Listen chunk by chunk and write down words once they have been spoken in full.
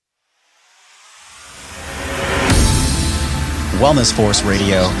Wellness Force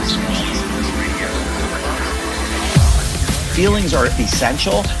Radio. Feelings are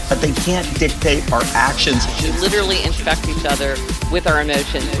essential, but they can't dictate our actions. We literally infect each other with our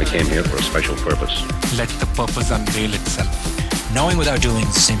emotions. We came here for a special purpose. Let the purpose unveil itself. Knowing without doing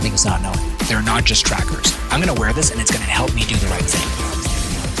is the same thing as not knowing. They're not just trackers. I'm going to wear this and it's going to help me do the right thing.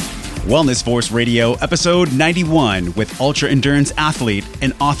 Wellness Force Radio, episode 91, with ultra endurance athlete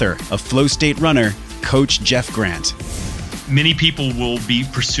and author of Flow State Runner, Coach Jeff Grant. Many people will be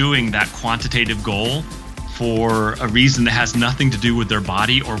pursuing that quantitative goal for a reason that has nothing to do with their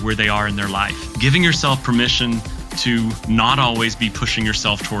body or where they are in their life. Giving yourself permission to not always be pushing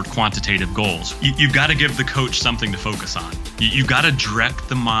yourself toward quantitative goals. You've got to give the coach something to focus on. You've got to direct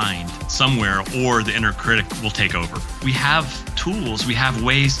the mind somewhere or the inner critic will take over. We have tools, we have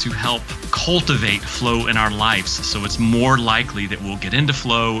ways to help cultivate flow in our lives, so it's more likely that we'll get into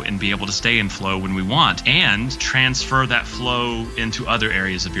flow and be able to stay in flow when we want and transfer that flow into other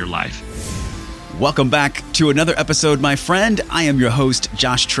areas of your life. Welcome back to another episode, my friend. I am your host,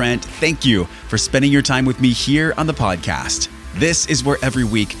 Josh Trent. Thank you for spending your time with me here on the podcast. This is where every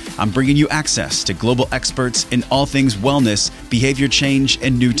week I'm bringing you access to global experts in all things wellness, behavior change,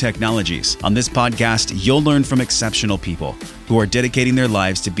 and new technologies. On this podcast, you'll learn from exceptional people who are dedicating their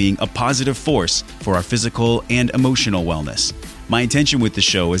lives to being a positive force for our physical and emotional wellness. My intention with the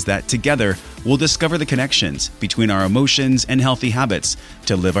show is that together, we'll discover the connections between our emotions and healthy habits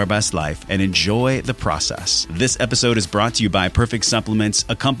to live our best life and enjoy the process. This episode is brought to you by Perfect Supplements,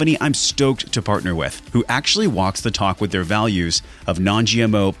 a company I'm stoked to partner with, who actually walks the talk with their values of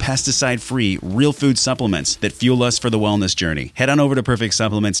non-GMO, pesticide-free, real food supplements that fuel us for the wellness journey. Head on over to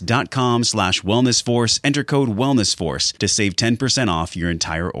perfectsupplements.com/wellnessforce, enter code wellnessforce to save 10% off your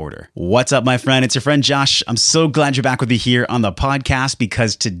entire order. What's up, my friend? It's your friend Josh. I'm so glad you're back with me here on the podcast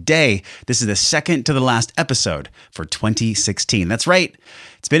because today, this is the second to the last episode for 2016. That's right.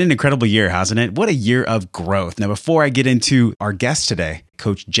 It's been an incredible year, hasn't it? What a year of growth. Now, before I get into our guest today,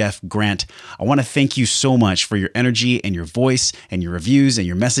 Coach Jeff Grant, I want to thank you so much for your energy and your voice and your reviews and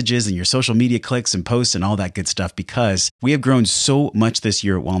your messages and your social media clicks and posts and all that good stuff, because we have grown so much this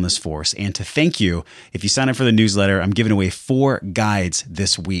year at Wellness Force. And to thank you, if you sign up for the newsletter, I'm giving away 4 guides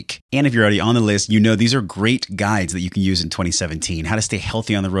this week. And if you're already on the list, you know these are great guides that you can use in 2017. How to stay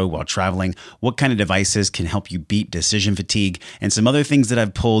healthy on the road while traveling, what kind of devices can help you beat decision fatigue, and some other things that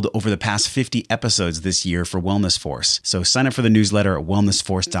I've pulled over the past 50 episodes this year for Wellness Force. So sign up for the newsletter at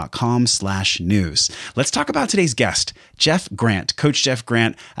wellnessforce.com/news. Let's talk about today's guest, Jeff Grant. Coach Jeff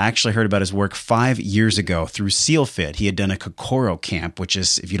Grant, I actually heard about his work 5 years ago through SEALFIT. He had done a Kokoro camp, which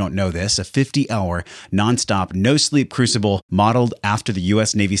is, if you don't know this, a 50-hour nonstop, no-sleep crucible modeled after the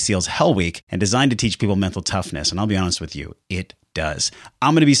U.S. Navy SEALs Hell Week and designed to teach people mental toughness. And I'll be honest with you, it does.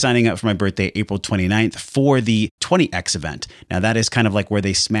 I'm going to be signing up for my birthday, April 29th, for the 20X event. Now, that is kind of like where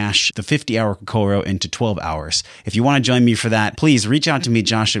they smash the 50-hour Kokoro into 12 hours. If you want to join me for that, please reach out to me,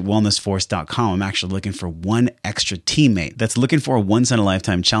 Josh at wellnessforce.com. I'm actually looking for one extra teammate that's looking for a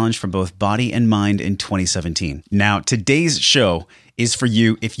once-in-a-lifetime challenge for both body and mind in 2017. Now, today's show is for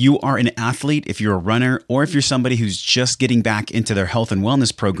you if you are an athlete, if you're a runner, or if you're somebody who's just getting back into their health and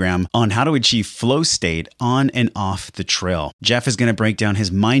wellness program on how to achieve flow state on and off the trail. Jeff is going to break down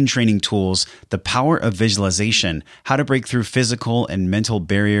his mind training tools, the power of visualization, how to break through physical and mental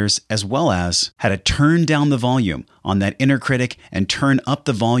barriers, as well as how to turn down the volume on that inner critic and turn up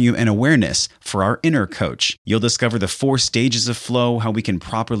the volume and awareness for our inner coach. You'll discover the 4 stages of flow, how we can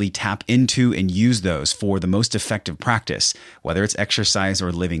properly tap into and use those for the most effective practice, whether it's exercise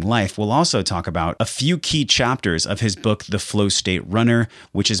or living life. We'll also talk about a few key chapters of his book, The Flow State Runner,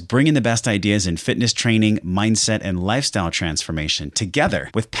 which is bringing the best ideas in fitness training, mindset, and lifestyle transformation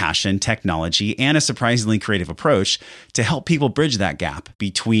together with passion, technology, and a surprisingly creative approach to help people bridge that gap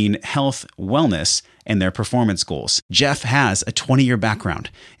between health, wellness, and their performance goals. Jeff has a 20-year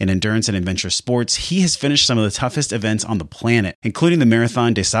background in endurance and adventure sports. He has finished some of the toughest events on the planet, including the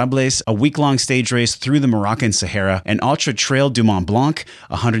Marathon des Sables, a week-long stage race through the Moroccan Sahara, an Ultra Trail du Mont Blanc,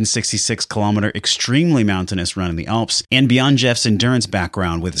 a 166-kilometer extremely mountainous run in the Alps, and beyond Jeff's endurance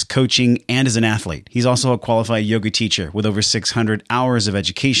background with his coaching and as an athlete, he's also a qualified yoga teacher with over 600 hours of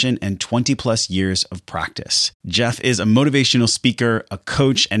education and 20-plus years of practice. Jeff is a motivational speaker, a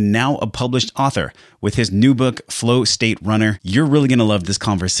coach, and now a published author with his new book, Flow State Runner. You're really going to love this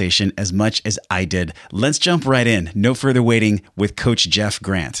conversation as much as I did. Let's jump right in. No further waiting with Coach Jeff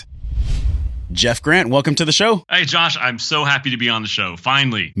Grant. Jeff Grant, welcome to the show. Hey, Josh, I'm so happy to be on the show.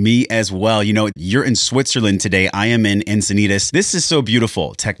 Finally. Me as well. You know, you're in Switzerland today. I am in Encinitas. This is so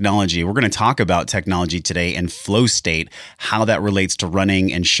beautiful. Technology. We're going to talk about technology today and flow state, how that relates to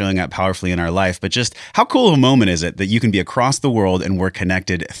running and showing up powerfully in our life. But just how cool of a moment is it that you can be across the world and we're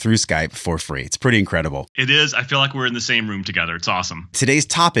connected through Skype for free? It's pretty incredible. It is. I feel like we're in the same room together. It's awesome. Today's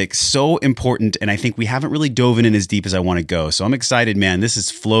topic, so important, and I think we haven't really dove in as deep as I want to go. So I'm excited, man. This is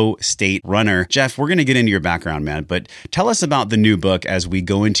Flow State Runner. Jeff, we're going to get into your background, man, but tell us about the new book as we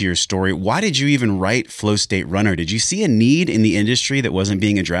go into your story. Why did you even write Flow State Runner? Did you see a need in the industry that wasn't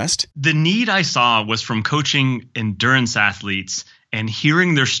being addressed? The need I saw was from coaching endurance athletes and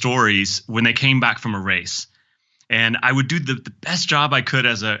hearing their stories when they came back from a race. And I would do the best job I could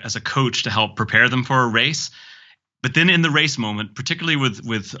as a coach to help prepare them for a race. But then in the race moment, particularly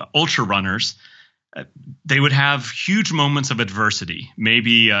with ultra runners, they would have huge moments of adversity.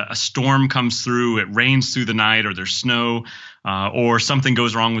 Maybe a storm comes through, it rains through the night, or there's snow, or something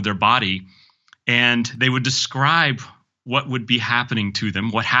goes wrong with their body. And they would describe what would be happening to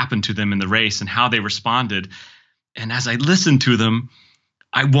them, what happened to them in the race, and how they responded. And as I listened to them,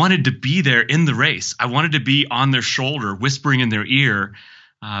 I wanted to be there in the race. I wanted to be on their shoulder, whispering in their ear,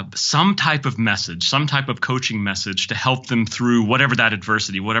 some type of message, some type of coaching message to help them through whatever that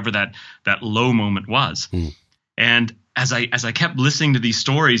adversity, whatever that low moment was. And as I kept listening to these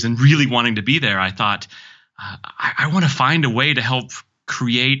stories and really wanting to be there, I thought, I want to find a way to help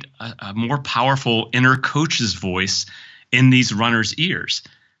create a more powerful inner coach's voice in these runners' ears,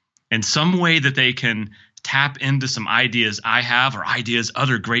 and some way that they can tap into some ideas I have or ideas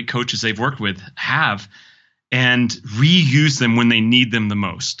other great coaches they've worked with have, and reuse them when they need them the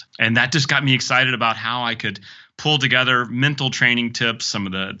most. And that just got me excited about how I could pull together mental training tips, some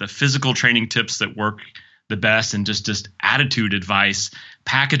of the physical training tips that work the best, and just attitude advice,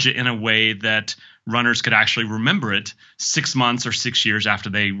 package it in a way that runners could actually remember it 6 months or 6 years after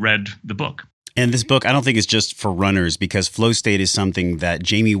they read the book. And this book, I don't think is just for runners, because flow state is something that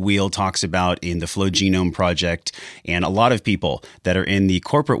Jamie Wheal talks about in the Flow Genome Project. And a lot of people that are in the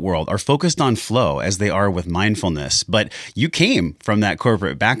corporate world are focused on flow as they are with mindfulness. But you came from that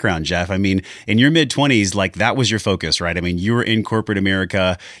corporate background, Jeff. I mean, in your mid-20s, like that was your focus, right? I mean, you were in corporate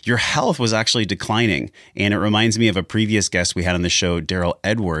America. Your health was actually declining. And it reminds me of a previous guest we had on the show, Daryl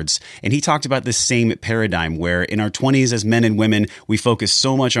Edwards. And he talked about this same paradigm where in our 20s as men and women, we focus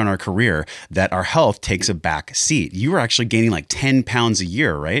so much on our career that our health takes a back seat. You were actually gaining like 10 pounds a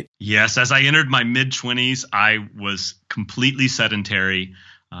year, right? Yes. As I entered my mid-20s, I was completely sedentary,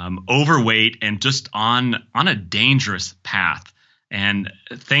 overweight, and just on a dangerous path. And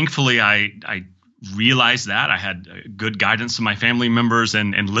thankfully, I realized that. I had good guidance from my family members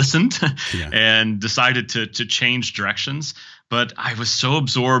and listened and decided to change directions. But I was so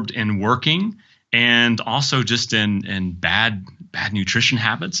absorbed in working and also just in bad nutrition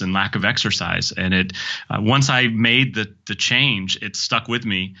habits and lack of exercise. And it once I made the change, it stuck with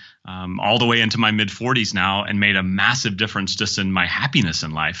me all the way into my mid-40s now, and made a massive difference just in my happiness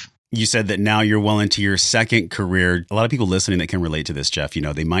in life. You said that now you're well into your second career. A lot of people listening that can relate to this, Jeff, you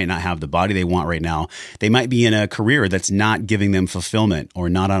know, they might not have the body they want right now. They might be in a career that's not giving them fulfillment or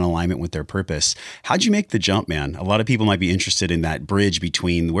not on alignment with their purpose. How'd you make the jump, man? A lot of people might be interested in that bridge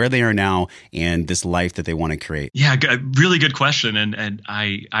between where they are now and this life that they want to create. Yeah, really good question. And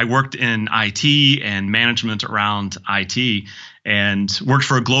I worked in IT and management around IT, and worked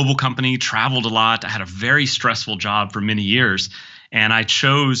for a global company, traveled a lot. I had a very stressful job for many years. And I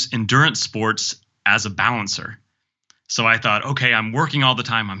chose endurance sports as a balancer. So I thought, okay, I'm working all the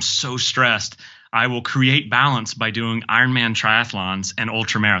time. I'm so stressed. I will create balance by doing Ironman triathlons and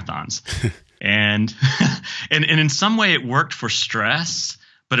ultra marathons. and in some way it worked for stress,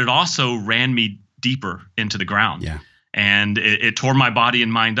 but it also ran me deeper into the ground. Yeah. And it tore my body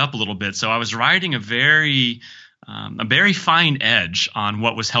and mind up a little bit. So I was riding a very fine edge on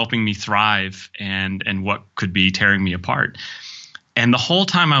what was helping me thrive and what could be tearing me apart. And the whole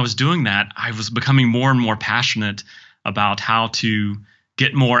time I was doing that, I was becoming more and more passionate about how to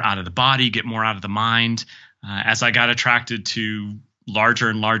get more out of the body, get more out of the mind. As I got attracted to larger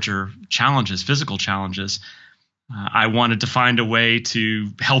and larger challenges, physical challenges, I wanted to find a way to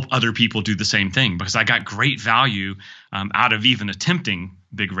help other people do the same thing, because I got great value out of even attempting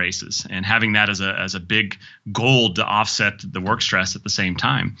big races and having that as a big goal to offset the work stress at the same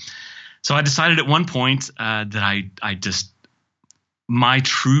time. So I decided at one point that I just, my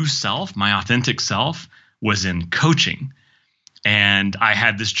true self, my authentic self, was in coaching. And I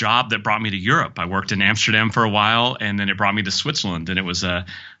had this job that brought me to Europe. I worked in Amsterdam for a while, and then it brought me to Switzerland. And it was a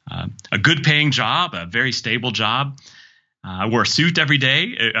good paying job, a very stable job. I wore a suit every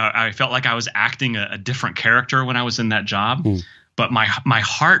day. I felt like I was acting a different character when I was in that job. But my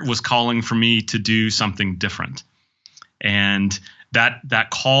heart was calling for me to do something different. And that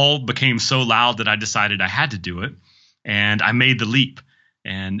call became so loud that I decided I had to do it. And I made the leap.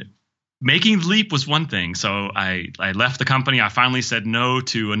 And making the leap was one thing. So I left the company. I finally said no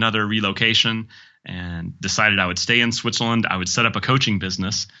to another relocation and decided I would stay in Switzerland. I would set up a coaching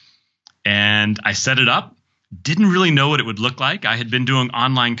business. And I set it up. Didn't really know what it would look like. I had been doing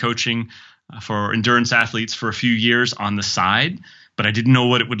online coaching for endurance athletes for a few years on the side, but I didn't know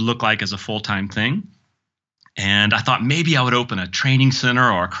what it would look like as a full-time thing. And I thought maybe I would open a training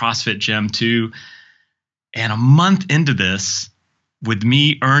center or a CrossFit gym too. And a month into this, with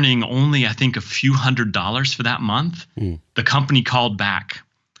me earning only, I think, a few $100s for that month, the company called back.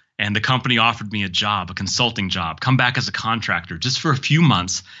 And the company offered me a job, a consulting job, come back as a contractor just for a few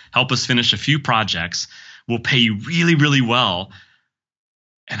months, help us finish a few projects. We'll pay you really, really well.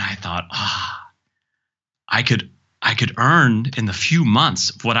 And I thought, I could earn in the few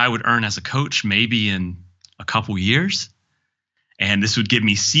months what I would earn as a coach maybe in a couple years. And this would give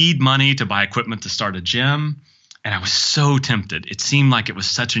me seed money to buy equipment to start a gym. And I was so tempted. It seemed like it was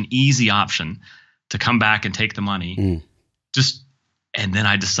such an easy option to come back and take the money. And then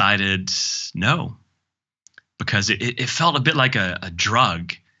I decided no, because it felt a bit like a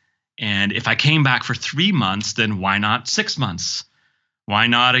drug. And if I came back for 3 months, then why not 6 months? Why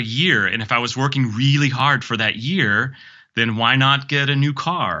not a year? And if I was working really hard for that year, then why not get a new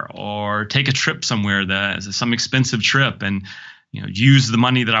car or take a trip somewhere, some expensive trip, and use the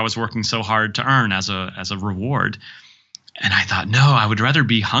money that I was working so hard to earn as a reward? And I thought, no, I would rather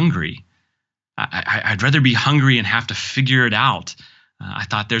be hungry. I'd rather be hungry and have to figure it out. I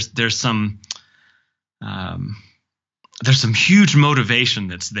thought there's some huge motivation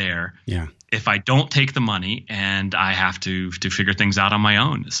that's there. Yeah. If I don't take the money and I have to figure things out on my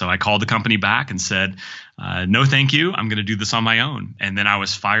own. So I called the company back and said, no, thank you. I'm going to do this on my own. And then I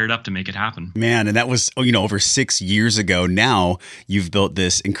was fired up to make it happen. Man, and that was, over 6 years ago. Now you've built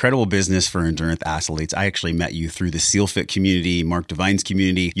this incredible business for endurance athletes. I actually met you through the SealFit community, Mark Devine's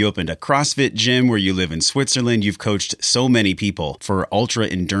community. You opened a CrossFit gym where you live in Switzerland. You've coached so many people for ultra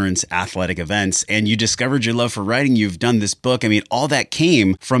endurance athletic events, and you discovered your love for writing. You've done this book. I mean, all that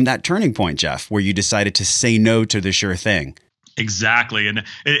came from that turning point, Jeff, where you decided to say no to the sure thing. Exactly. And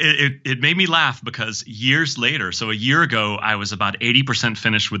it made me laugh because years later, so a year ago, I was about 80%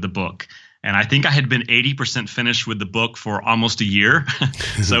 finished with the book. And I think I had been 80% finished with the book for almost a year.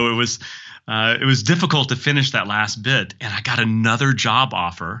 So it was difficult to finish that last bit. And I got another job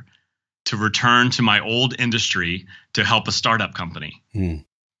offer to return to my old industry to help a startup company. And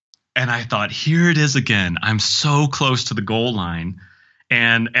I thought, here it is again. I'm so close to the goal line.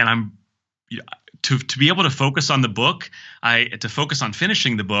 And I'm to be able to focus on the book, to focus on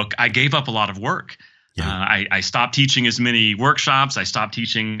finishing the book, I gave up a lot of work. Yeah. I stopped teaching as many workshops. I stopped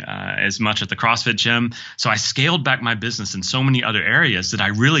teaching as much at the CrossFit gym. So I scaled back my business in so many other areas that I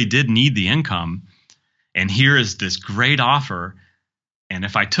really did need the income. And here is this great offer. And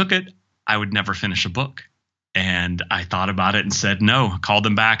if I took it, I would never finish a book. And I thought about it and said no, called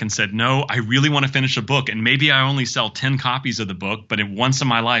them back and said, no, I really want to finish a book. And maybe I only sell 10 copies of the book, but once in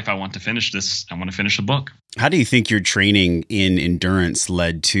my life, I want to finish this. I want to finish a book. How do you think your training in endurance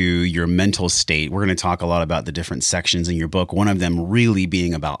led to your mental state? We're going to talk a lot about the different sections in your book, one of them really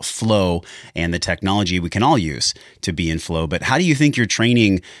being about flow and the technology we can all use to be in flow. But how do you think your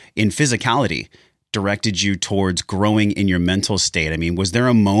training in physicality directed you towards growing in your mental state? I mean, was there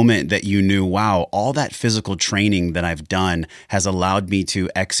a moment that you knew, wow, all that physical training that I've done has allowed me to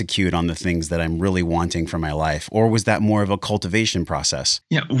execute on the things that I'm really wanting for my life? Or was that more of a cultivation process?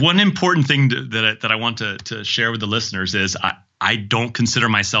 Yeah, one important thing that I want to share with the listeners is I don't consider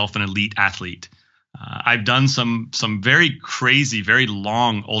myself an elite athlete. I've done some very crazy, very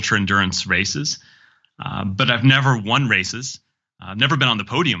long ultra endurance races, but I've never won races. I've never been on the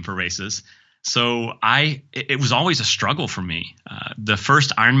podium for races. So it was always a struggle for me. The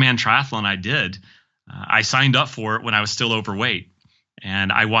first Ironman triathlon I did, I signed up for it when I was still overweight.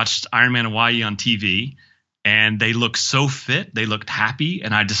 And I watched Ironman Hawaii on TV, and they looked so fit. They looked happy.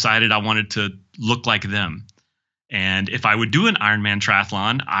 And I decided I wanted to look like them. And if I would do an Ironman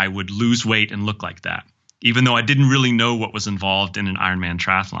triathlon, I would lose weight and look like that, even though I didn't really know what was involved in an Ironman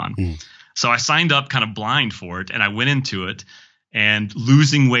triathlon. So I signed up kind of blind for it, and I went into it. And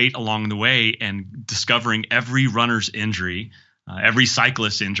losing weight along the way and discovering every runner's injury, every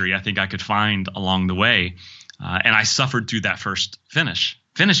cyclist injury I think I could find along the way. And I suffered through that first finish.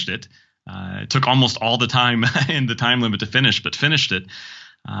 Finished it. It took almost all the time in the time limit to finish, but finished it.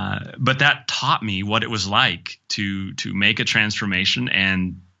 But that taught me what it was like to make a transformation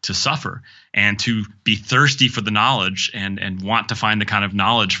and to suffer and to be thirsty for the knowledge and want to find the kind of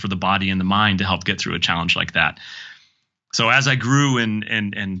knowledge for the body and the mind to help get through a challenge like that. So as I grew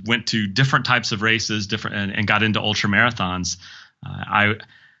and went to different types of races, and got into ultra marathons,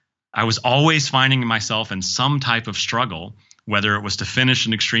 I was always finding myself in some type of struggle, whether it was to finish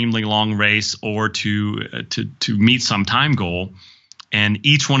an extremely long race or to meet some time goal. And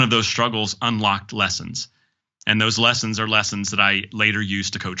each one of those struggles unlocked lessons. And those lessons are lessons that I later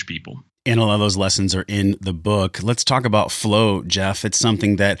used to coach people. And a lot of those lessons are in the book. Let's talk about flow, Jeff. It's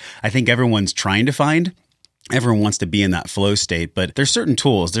something that I think everyone's trying to find. Everyone wants to be in that flow state, but there's certain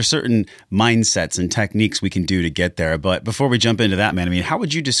tools, there's certain mindsets and techniques we can do to get there. But before we jump into that, man, I mean, how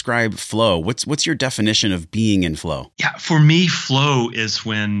would you describe flow? What's your definition of being in flow? Yeah, for me, flow is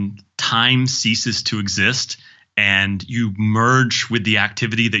when time ceases to exist and you merge with the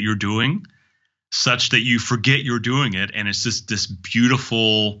activity that you're doing, such that you forget you're doing it, and it's just this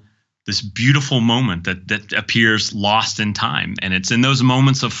beautiful moment that appears lost in time. And it's in those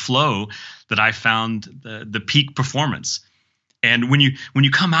moments of flow that I found the peak performance. And when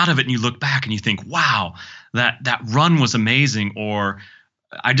you come out of it and you look back and you think, wow, that run was amazing, or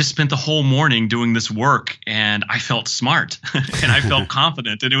I just spent the whole morning doing this work and I felt smart and I felt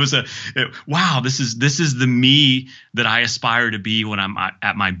confident. And it was wow, this is the me that I aspire to be when I'm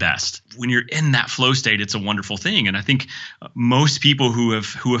at my best. When you're in that flow state, it's a wonderful thing. And I think most people who have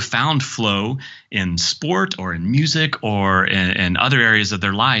found flow in sport or in music or in other areas of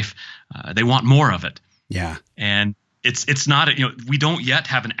their life, they want more of it. Yeah. And it's not, we don't yet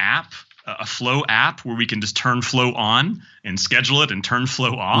have an app, a flow app where we can just turn flow on and schedule it and turn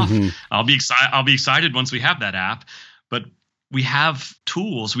flow off. Mm-hmm. I'll be excited once we have that app, but we have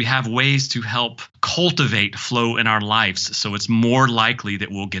tools, we have ways to help cultivate flow in our lives. So it's more likely that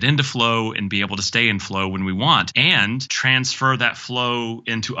we'll get into flow and be able to stay in flow when we want and transfer that flow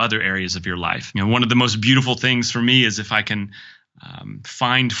into other areas of your life. One of the most beautiful things for me is if I can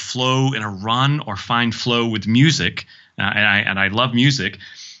find flow in a run or find flow with music, and I love music,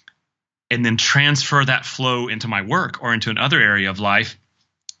 and then transfer that flow into my work or into another area of life,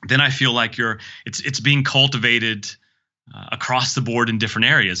 then I feel like it's being cultivated across the board in different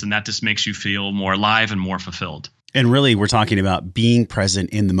areas, and that just makes you feel more alive and more fulfilled. And really, we're talking about being present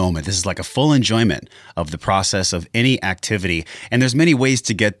in the moment. This is like a full enjoyment of the process of any activity. And there's many ways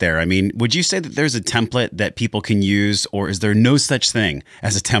to get there. I mean, would you say that there's a template that people can use, or is there no such thing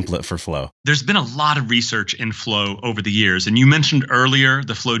as a template for flow? There's been a lot of research in flow over the years. And you mentioned earlier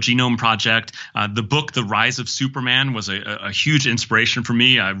the Flow Genome Project. The book, The Rise of Superman, was a huge inspiration for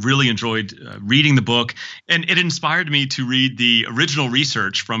me. I really enjoyed reading the book. And it inspired me to read the original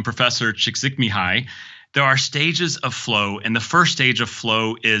research from Professor Csikszentmihalyi. There are stages of flow, and the first stage of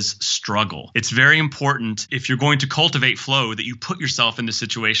flow is struggle. It's very important, if you're going to cultivate flow, that you put yourself into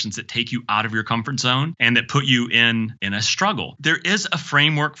situations that take you out of your comfort zone and that put you in a struggle. There is a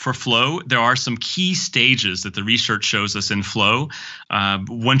framework for flow. There are some key stages that the research shows us in flow.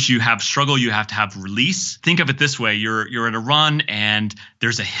 Once you have struggle, you have to have release. Think of it this way. You're in a run and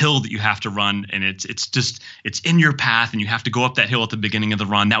there's a hill that you have to run, and it's in your path and you have to go up that hill at the beginning of the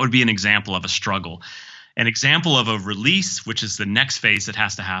run. That would be an example of a struggle. An example of a release, which is the next phase that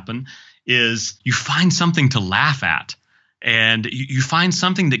has to happen, is you find something to laugh at. And you find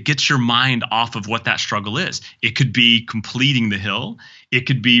something that gets your mind off of what that struggle is. It could be completing the hill. It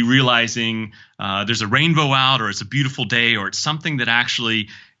could be realizing there's a rainbow out, or it's a beautiful day, or it's something that actually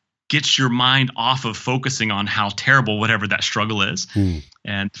gets your mind off of focusing on how terrible whatever that struggle is.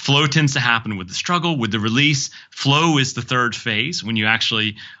 And flow tends to happen with the struggle, with the release. Flow is the third phase when you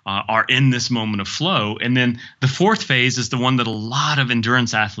actually are in this moment of flow. And then the fourth phase is the one that a lot of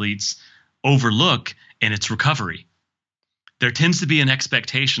endurance athletes overlook, and it's recovery. There tends to be an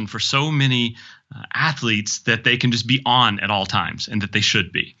expectation for so many athletes that they can just be on at all times, and that they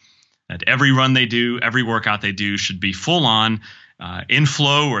should be. That every run they do, every workout they do should be full on, in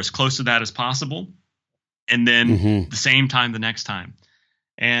flow or as close to that as possible, and then the same time the next time.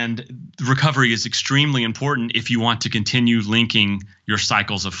 And recovery is extremely important if you want to continue linking your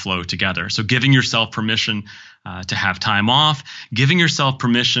cycles of flow together. So giving yourself permission to have time off, giving yourself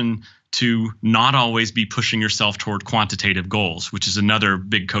permission to not always be pushing yourself toward quantitative goals, which is another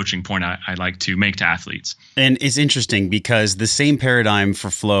big coaching point I like to make to athletes. And it's interesting because the same paradigm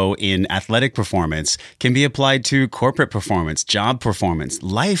for flow in athletic performance can be applied to corporate performance, job performance,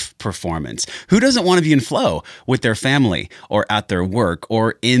 life performance. Who doesn't want to be in flow with their family or at their work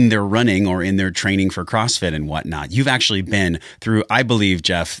or in their running or in their training for CrossFit and whatnot? You've actually been through, I believe,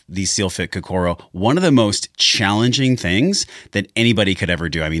 Jeff, the SEALFIT Kokoro, one of the most challenging things that anybody could ever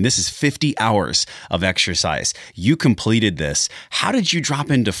do. I mean, this is 50 hours of exercise. You completed this. How did you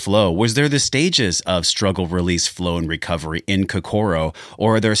drop into flow? Was there the stages of struggle, release, flow, and recovery in Kokoro,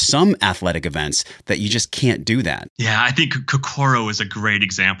 or are there some athletic events that you just can't do that? Yeah, I think Kokoro is a great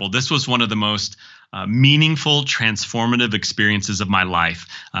example. This was one of the most meaningful, transformative experiences of my life.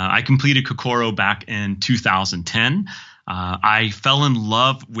 I completed Kokoro back in 2010. I fell in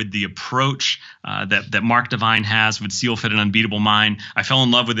love with the approach that Mark Divine has with SEALFIT and Unbeatable Mind. I fell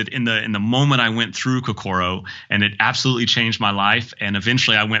in love with it in the moment I went through Kokoro, and it absolutely changed my life. And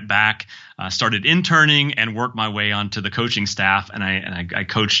eventually, I went back, started interning, and worked my way onto the coaching staff. And I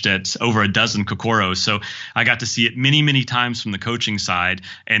coached at over a dozen Kokoros, so I got to see it many, many times from the coaching side,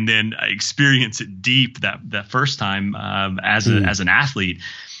 and then experience it deep that first time as an athlete.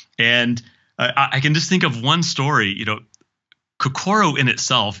 And I can just think of one story. Kokoro in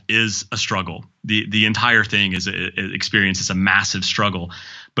itself is a struggle. The entire thing is a massive struggle.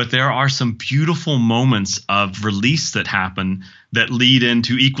 But there are some beautiful moments of release that happen that lead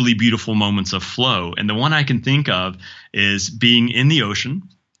into equally beautiful moments of flow. And the one I can think of is being in the ocean,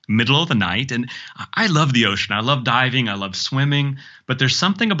 middle of the night. And I love the ocean. I love diving. I love swimming. But there's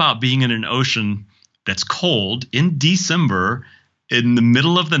something about being in an ocean that's cold in December in the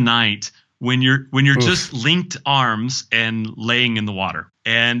middle of the night when you're just linked arms and laying in the water.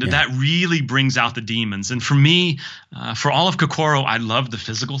 And that really brings out the demons. And for me, for all of Kokoro, I love the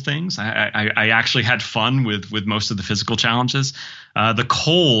physical things. I actually had fun with most of the physical challenges. The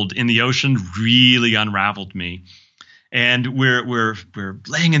cold in the ocean really unraveled me. And we're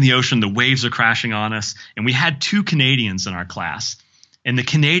laying in the ocean, the waves are crashing on us, and we had 2 Canadians in our class. And the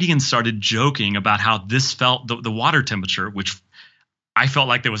Canadians started joking about how this felt, the water temperature, which I felt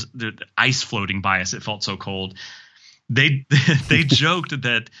like there was the ice floating by us. It felt so cold. They joked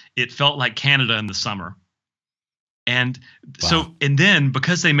that it felt like Canada in the summer. And and then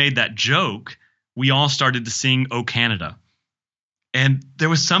because they made that joke, we all started to sing "Oh Canada." And there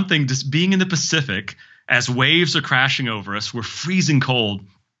was something just being in the Pacific as waves are crashing over us, we're freezing cold,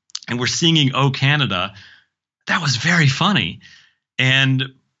 and we're singing "Oh Canada." That was very funny.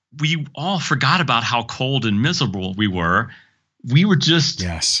 And we all forgot about how cold and miserable we were. We were just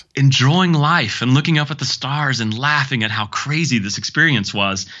enjoying life and looking up at the stars and laughing at how crazy this experience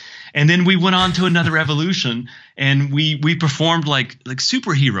was. And then we went on to another evolution, and we performed like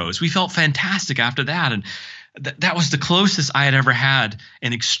superheroes. We felt fantastic after that. And that was the closest I had ever had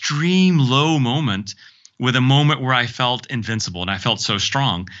an extreme low moment with a moment where I felt invincible and I felt so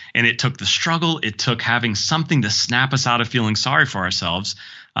strong. And it took the struggle. It took having something to snap us out of feeling sorry for ourselves.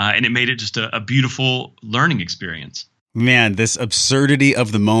 And it made it just a beautiful learning experience. Man, this absurdity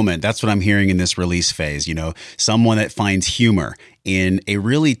of the moment, that's what I'm hearing in this release phase. Someone that finds humor in a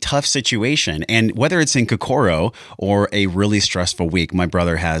really tough situation. And whether it's in Kokoro or a really stressful week, my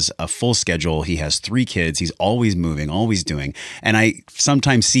brother has a full schedule. He has 3 kids. He's always moving, always doing. And I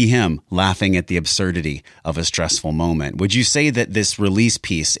sometimes see him laughing at the absurdity of a stressful moment. Would you say that this release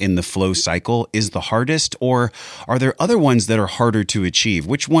piece in the flow cycle is the hardest, or are there other ones that are harder to achieve?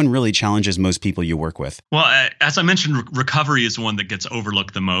 Which one really challenges most people you work with? Well, as I mentioned, recovery is one that gets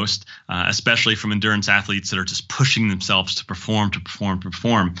overlooked the most, especially from endurance athletes that are just pushing themselves to perform.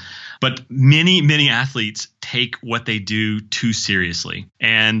 But many athletes take what they do too seriously.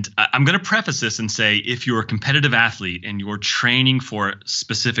 And I'm going to preface this and say, if you're a competitive athlete and you're training for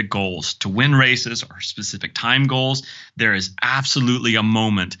specific goals to win races or specific time goals, there is absolutely a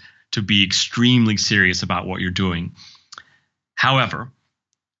moment to be extremely serious about what you're doing. However,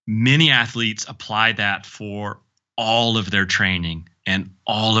 many athletes apply that for all of their training and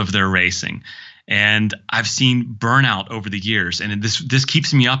all of their racing. And I've seen burnout over the years, and this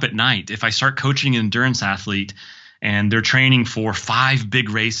keeps me up at night. If I start coaching an endurance athlete and they're training for 5 big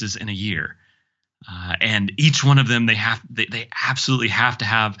races in a year, and each one of them they absolutely have to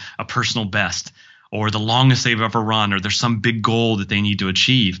have a personal best or the longest they've ever run, or there's some big goal that they need to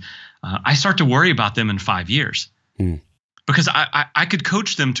achieve, I start to worry about them in 5 years because I could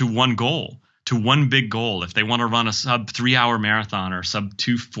coach them to one goal. To one big goal. If they want to run a sub 3-hour marathon or sub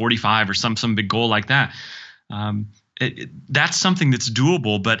 2:45 or some big goal like that, that's something that's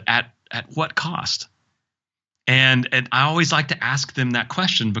doable, but at what cost? And I always like to ask them that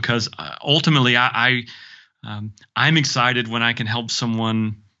question because ultimately I'm excited when I can help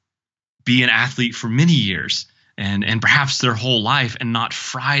someone be an athlete for many years and perhaps their whole life and not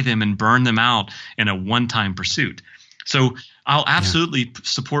fry them and burn them out in a one-time pursuit. So I'll absolutely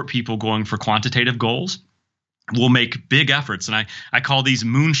support people going for quantitative goals. We'll make big efforts. And I call these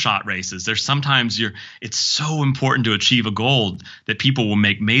moonshot races. There's sometimes it's so important to achieve a goal that people will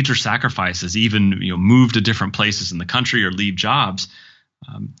make major sacrifices, even move to different places in the country or leave jobs.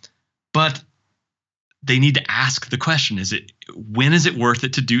 But they need to ask the question, when is it worth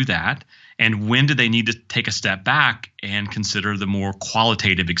it to do that? And when do they need to take a step back and consider the more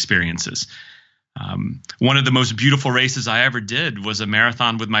qualitative experiences? One of the most beautiful races I ever did was a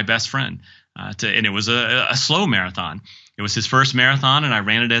marathon with my best friend. And it was a slow marathon. It was his first marathon, and I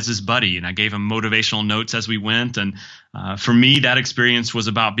ran it as his buddy, and I gave him motivational notes as we went. And for me, that experience was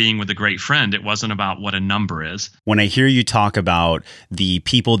about being with a great friend. It wasn't about what a number is. When I hear you talk about the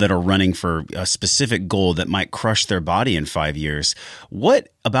people that are running for a specific goal that might crush their body in 5 years, what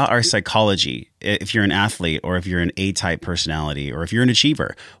about our psychology, if you're an athlete or if you're an A-type personality or if you're an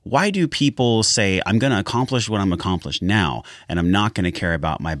achiever, why do people say, I'm going to accomplish what I'm accomplished now and I'm not going to care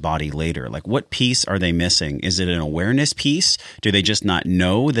about my body later? Like, what piece are they missing? Is it an awareness piece? Do they just not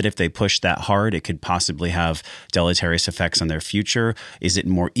know that if they push that hard, it could possibly have deleterious effects on their future? Is it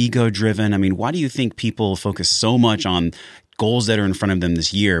more ego-driven? I mean, why do you think people focus so much on goals that are in front of them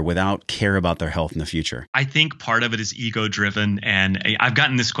this year without care about their health in the future? I think part of it is ego-driven, and I've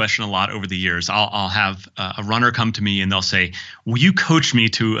gotten this question a lot over the years. I'll have a runner come to me and they'll say, will you coach me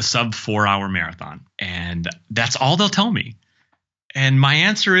to a sub 4-hour marathon? And that's all they'll tell me. And my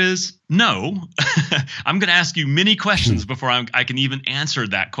answer is no. I'm going to ask you many questions before I can even answer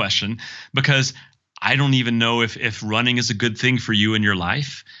that question, because I don't even know if running is a good thing for you in your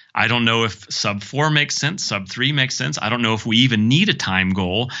life. I don't know if sub 4 makes sense, sub 3 makes sense. I don't know if we even need a time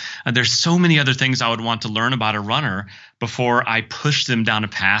goal. There's so many other things I would want to learn about a runner before I push them down a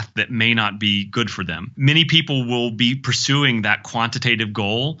path that may not be good for them. Many people will be pursuing that quantitative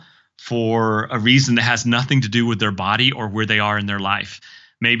goal for a reason that has nothing to do with their body or where they are in their life.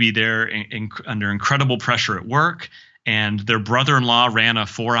 Maybe they're under incredible pressure at work, and their brother-in-law ran a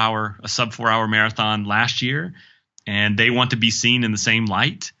sub 4-hour marathon last year, and they want to be seen in the same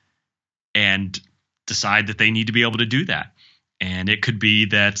light and decide that they need to be able to do that. And it could be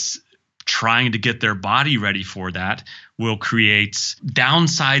that trying to get their body ready for that will create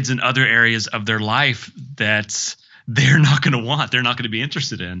downsides in other areas of their life that they're not going to want, they're not going to be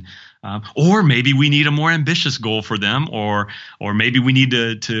interested in. Or maybe we need a more ambitious goal for them, or maybe we need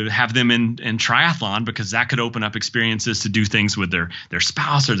to have them in triathlon, because that could open up experiences to do things with their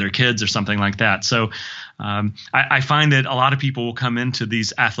spouse or their kids or something like that. So I find that a lot of people will come into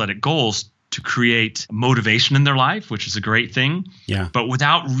these athletic goals to create motivation in their life, which is a great thing, but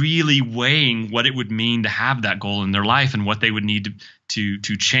without really weighing what it would mean to have that goal in their life and what they would need to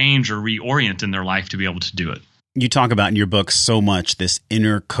change or reorient in their life to be able to do it. You talk about in your book so much this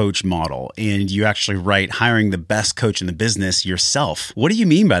inner coach model, and you actually write hiring the best coach in the business yourself. What do you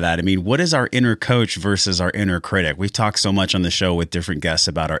mean by that? I mean, what is our inner coach versus our inner critic? We've talked so much on the show with different guests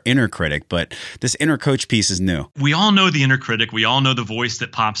about our inner critic, but this inner coach piece is new. We all know the inner critic. We all know the voice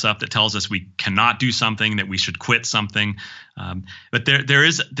that pops up that tells us we cannot do something, that we should quit something. But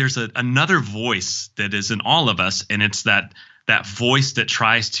there's another voice that is in all of us, and it's that voice that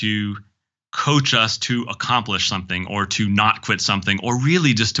tries to coach us to accomplish something or to not quit something, or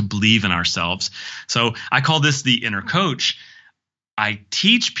really just to believe in ourselves. So I call this the inner coach. I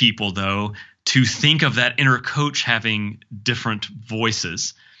teach people, though, to think of that inner coach having different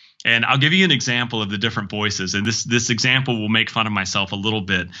voices. And I'll give you an example of the different voices. And this example will make fun of myself a little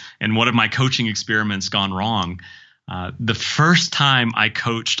bit. And one of my coaching experiments gone wrong. The first time I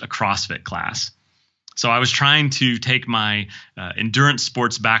coached a CrossFit class. So I was trying to take my endurance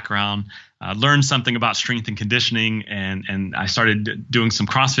sports background, learn something about strength and conditioning, and I started doing some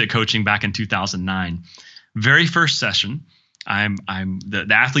CrossFit coaching back in 2009. Very first session, the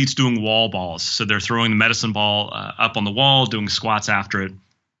athlete's doing wall balls. So they're throwing the medicine ball up on the wall, doing squats after it.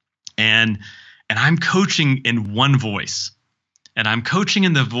 And I'm coaching in one voice. And I'm coaching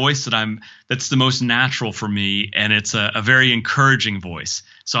in the voice that's the most natural for me, and it's a very encouraging voice.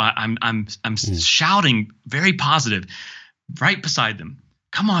 So I'm shouting very positive right beside them.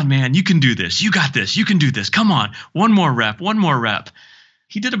 Come on, man, you can do this. You got this. You can do this. Come on. One more rep.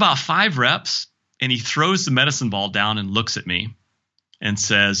 He did about 5 reps, and he throws the medicine ball down and looks at me and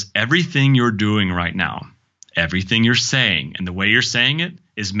says, everything you're doing right now, everything you're saying, and the way you're saying it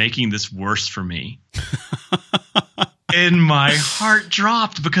is making this worse for me. And my heart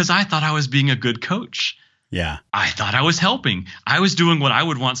dropped, because I thought I was being a good coach. Yeah. I thought I was helping. I was doing what I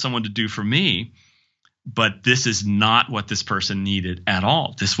would want someone to do for me, but this is not what this person needed at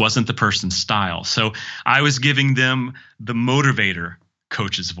all. This wasn't the person's style. So I was giving them the motivator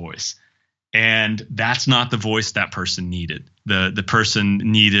coach's voice. And that's not the voice that person needed. The person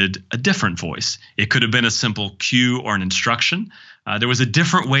needed a different voice. It could have been a simple cue or an instruction. There was a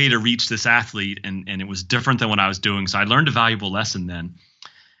different way to reach this athlete, and it was different than what I was doing. So I learned a valuable lesson then.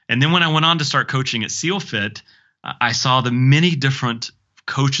 And then when I went on to start coaching at SEALFIT, I saw the many different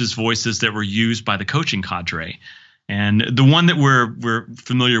coaches' voices that were used by the coaching cadre. And the one that we're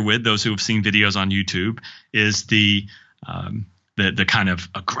familiar with, those who have seen videos on YouTube, is the kind of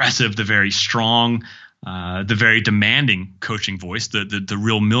aggressive, the very strong, the very demanding coaching voice, the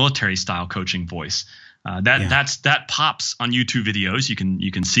real military style coaching voice. That pops on YouTube videos.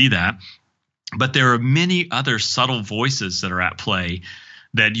 You can see that. But there are many other subtle voices that are at play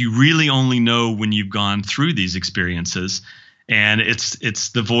that you really only know when you've gone through these experiences. And it's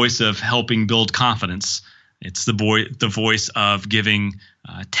the voice of helping build confidence. It's the voice of giving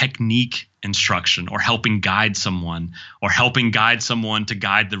technique instruction, or helping guide someone, or helping guide someone to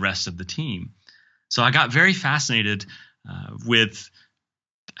guide the rest of the team. So I got very fascinated with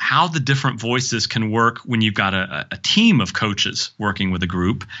how the different voices can work when you've got a team of coaches working with a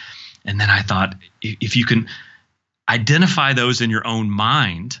group. And then I thought, if you can identify those in your own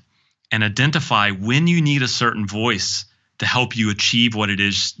mind and identify when you need a certain voice to help you achieve what it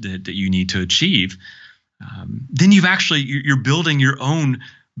is that you need to achieve, then you're building your own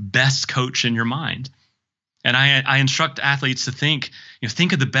best coach in your mind. And I instruct athletes to think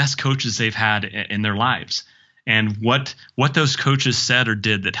of the best coaches they've had in their lives, and what those coaches said or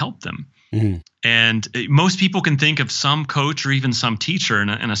did that helped them. Mm-hmm. And most people can think of some coach or even some teacher in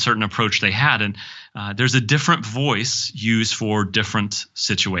a certain approach they had. And there's a different voice used for different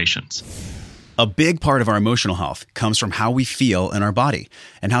situations. A big part of our emotional health comes from how we feel in our body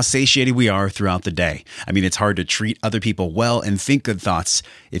and how satiated we are throughout the day. I mean, it's hard to treat other people well and think good thoughts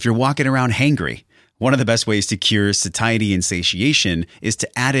if you're walking around hangry. One of the best ways to cure satiety and satiation is to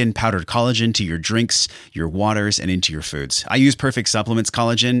add in powdered collagen to your drinks, your waters, and into your foods. I use Perfect Supplements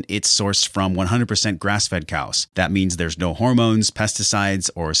collagen. It's sourced from 100% grass-fed cows. That means there's no hormones,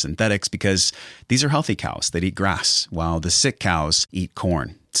 pesticides, or synthetics, because these are healthy cows that eat grass, while the sick cows eat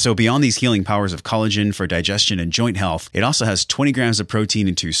corn. So beyond these healing powers of collagen for digestion and joint health, it also has 20 grams of protein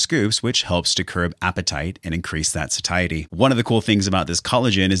in 2 scoops, which helps to curb appetite and increase that satiety. One of the cool things about this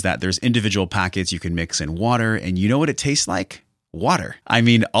collagen is that there's individual packets you can mix in water, and you know what it tastes like? Water. I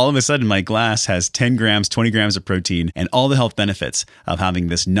mean, all of a sudden my glass has 10 grams, 20 grams of protein, and all the health benefits of having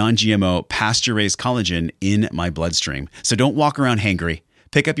this non-GMO pasture-raised collagen in my bloodstream. So don't walk around hangry.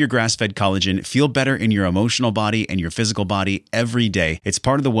 Pick up your grass-fed collagen, feel better in your emotional body and your physical body every day. It's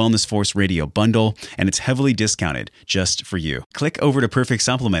part of the Wellness Force Radio bundle, and it's heavily discounted just for you. Click over to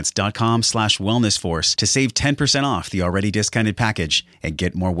perfectsupplements.com/wellnessforce to save 10% off the already discounted package and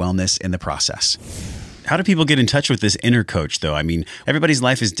get more wellness in the process. How do people get in touch with this inner coach, though? I mean, everybody's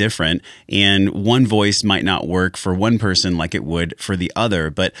life is different, and one voice might not work for one person like it would for the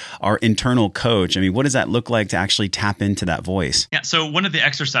other. But our internal coach, I mean, what does that look like to actually tap into that voice? Yeah, so one of the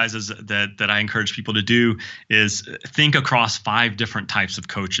exercises that I encourage people to do is think across 5 different types of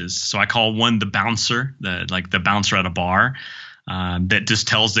coaches. So I call one the bouncer, like the bouncer at a bar. That just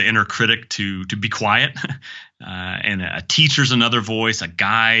tells the inner critic to be quiet. And a teacher's another voice, a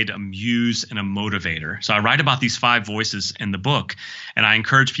guide, a muse, and a motivator. So I write about these 5 voices in the book, and I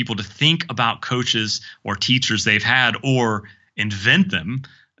encourage people to think about coaches or teachers they've had, or invent them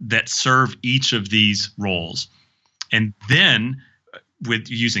that serve each of these roles. And then with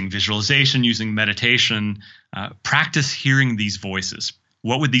using visualization, using meditation, practice hearing these voices.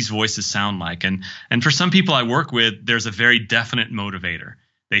 What would these voices sound like? And for some people I work with, there's a very definite motivator.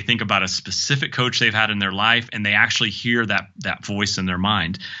 They think about a specific coach they've had in their life, and they actually hear that voice in their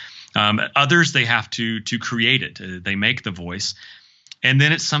mind. Others, they have to create it. They make the voice. And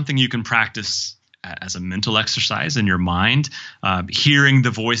then it's something you can practice as a mental exercise in your mind, hearing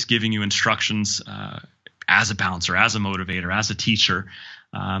the voice giving you instructions as a bouncer, as a motivator, as a teacher.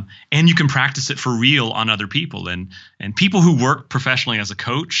 And you can practice it for real on other people. And people who work professionally as a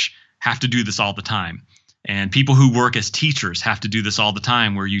coach have to do this all the time. And people who work as teachers have to do this all the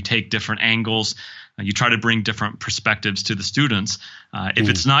time, where you take different angles, you try to bring different perspectives to the students. If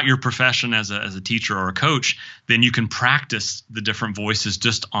it's not your profession as a teacher or a coach, then you can practice the different voices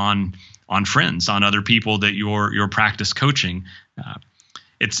just on friends, on other people that you're practice coaching.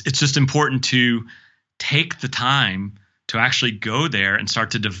 It's just important to take the time to actually go there and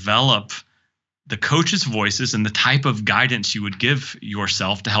start to develop the coach's voices and the type of guidance you would give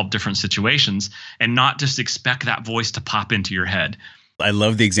yourself to help different situations, and not just expect that voice to pop into your head. I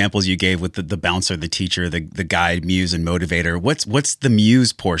love the examples you gave with the bouncer, the teacher, the guide, muse, and motivator. What's the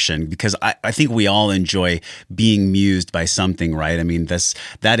muse portion? Because I think we all enjoy being mused by something, right? I mean,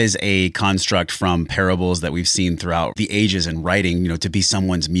 that is a construct from parables that we've seen throughout the ages in writing, to be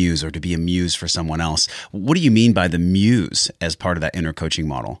someone's muse or to be a muse for someone else. What do you mean by the muse as part of that inner coaching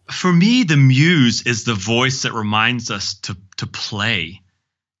model? For me, the muse is the voice that reminds us to play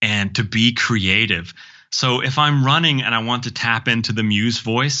and to be creative. So if I'm running and I want to tap into the muse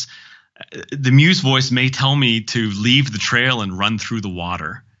voice may tell me to leave the trail and run through the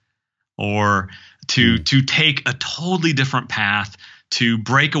water, or to take a totally different path, to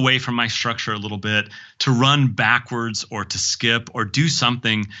break away from my structure a little bit, to run backwards or to skip or do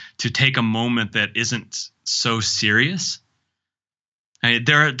something to take a moment that isn't so serious.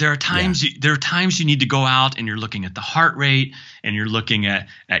 There are times you need to go out and you're looking at the heart rate and you're looking at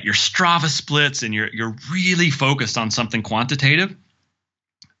your Strava splits and you're really focused on something quantitative.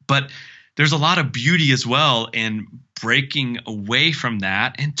 But there's a lot of beauty as well in breaking away from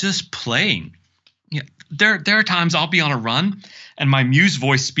that and just playing. There are times I'll be on a run and my muse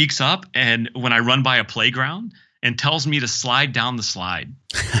voice speaks up, and when I run by a playground, and tells me to slide down the slide.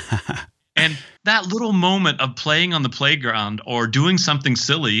 And that little moment of playing on the playground or doing something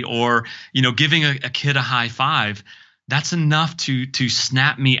silly or, giving a kid a high five, that's enough to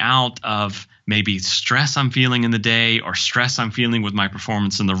snap me out of maybe stress I'm feeling in the day or stress I'm feeling with my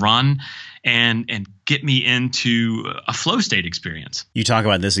performance in the run, and get me into a flow state experience. You talk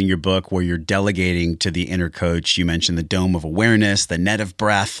about this in your book where you're delegating to the inner coach. You mentioned the dome of awareness, the net of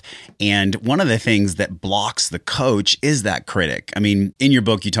breath. And one of the things that blocks the coach is that critic. I mean, in your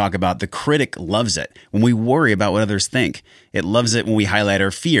book, you talk about the critic loves it when we worry about what others think. It loves it when we highlight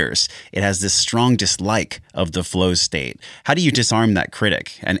our fears. It has this strong dislike of the flow state. How do you disarm that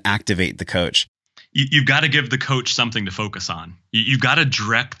critic and activate the coach? You've got to give the coach something to focus on. You've got to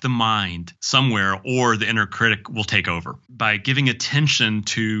direct the mind somewhere, or the inner critic will take over. By giving attention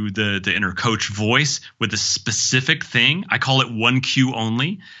to the inner coach voice with a specific thing, I call it one cue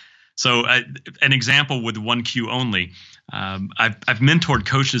only. So an example with one cue only, I've mentored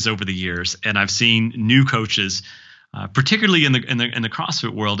coaches over the years, and I've seen new coaches, particularly in the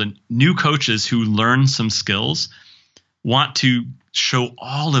CrossFit world, and new coaches who learn some skills want to show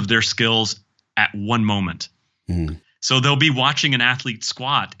all of their skills at one moment. Mm. So they'll be watching an athlete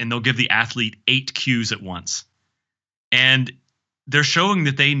squat and they'll give the athlete 8 cues at once. And they're showing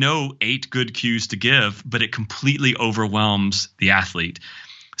that they know 8 good cues to give, but it completely overwhelms the athlete.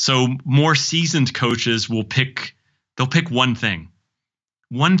 So more seasoned coaches they'll pick one thing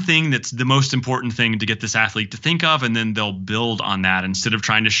that's the most important thing to get this athlete to think of, and then they'll build on that instead of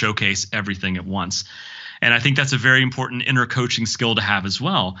trying to showcase everything at once. And I think that's a very important inner coaching skill to have as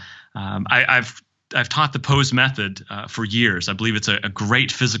well. I've taught the pose method for years. I believe it's a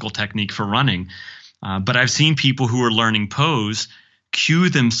great physical technique for running. But I've seen people who are learning pose cue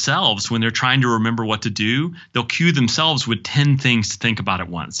themselves when they're trying to remember what to do. They'll cue themselves with 10 things to think about at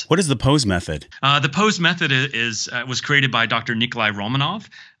once. What is the pose method? The pose method was created by Dr. Nikolai Romanov.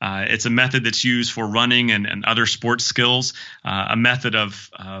 It's a method that's used for running and other sports skills, a method of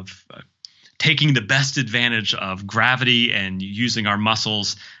taking the best advantage of gravity and using our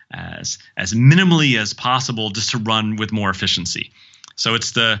muscles as minimally as possible just to run with more efficiency. So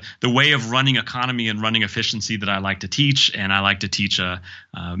it's the way of running economy and running efficiency that I like to teach, and I like to teach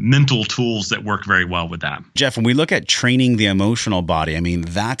mental tools that work very well with that. Jeff, when we look at training the emotional body, I mean,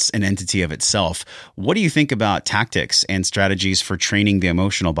 that's an entity of itself. What do you think about tactics and strategies for training the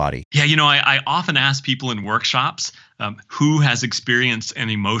emotional body? Yeah, I often ask people in workshops who has experienced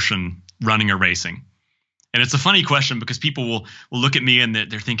an emotion running or racing. And it's a funny question because people will look at me and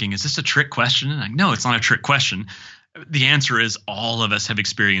they're thinking, is this a trick question? And I'm like, no, it's not a trick question. The answer is all of us have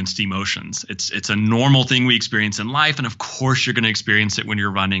experienced emotions. It's a normal thing we experience in life. And of course, you're going to experience it when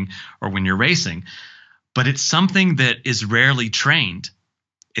you're running or when you're racing. But it's something that is rarely trained.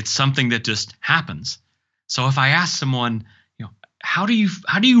 It's something that just happens. So if I ask someone, how do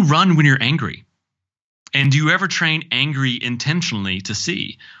you run when you're angry? And do you ever train angry intentionally to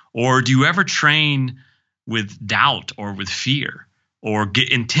see? Or do you ever train with doubt or with fear, or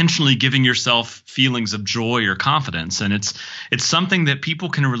intentionally giving yourself feelings of joy or confidence? And it's something that people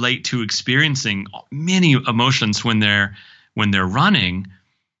can relate to experiencing many emotions when they're running,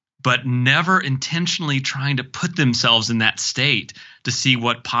 but never intentionally trying to put themselves in that state to see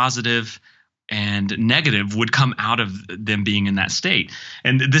what positive and negative would come out of them being in that state.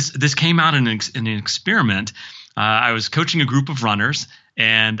 And this came out in an experiment. I was coaching a group of runners,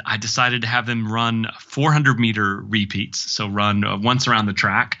 And I decided to have them run 400-meter repeats, so run once around the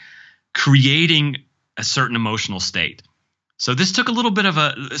track, creating a certain emotional state. So this took a little bit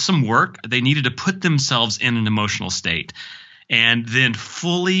of some work. They needed to put themselves in an emotional state and then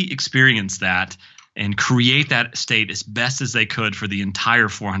fully experience that and create that state as best as they could for the entire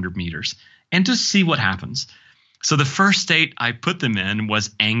 400 meters and just see what happens. So the first state I put them in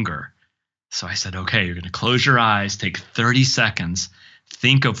was anger. So I said, okay, you're going to close your eyes, take 30 seconds,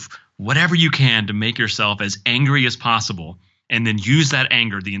 think of whatever you can to make yourself as angry as possible, and then use that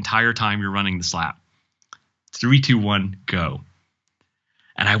anger the entire time you're running this lap. 3, 2, 1, go.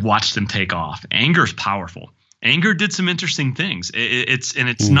 And I watched them take off. Anger is powerful. Anger did some interesting things.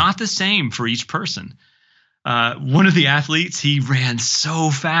 It's not the same for each person. One of the athletes, he ran so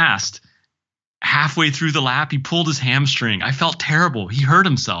fast. Halfway through the lap, he pulled his hamstring. I felt terrible. He hurt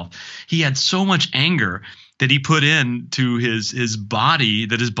himself. He had so much anger that he put into his body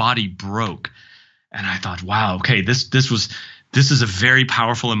that his body broke. And I thought, wow, okay, this is a very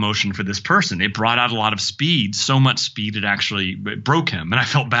powerful emotion for this person. It brought out a lot of speed, so much speed it actually broke him. And I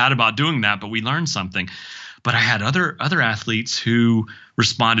felt bad about doing that, but we learned something. But I had other athletes who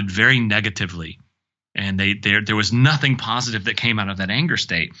responded very negatively, and there was nothing positive that came out of that anger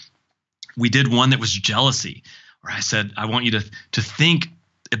state. We did one that was jealousy, where I said, I want you to think,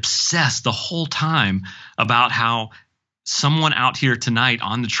 obsess the whole time about how someone out here tonight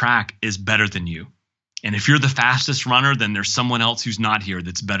on the track is better than you. And if you're the fastest runner, then there's someone else who's not here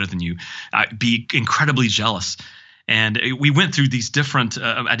that's better than you. Be incredibly jealous. And we went through these different,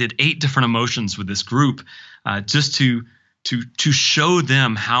 I did 8 different emotions with this group just to show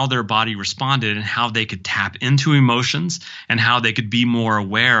them how their body responded and how they could tap into emotions and how they could be more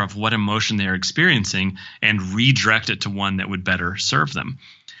aware of what emotion they're experiencing and redirect it to one that would better serve them.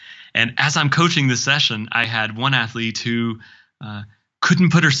 And as I'm coaching this session, I had one athlete who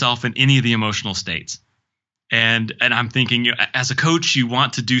couldn't put herself in any of the emotional states. And I'm thinking, as a coach, you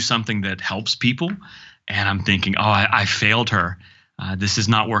want to do something that helps people. And I'm thinking, oh, I failed her. This is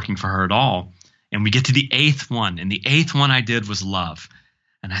not working for her at all. And we get to the 8th one. And the 8th one I did was love.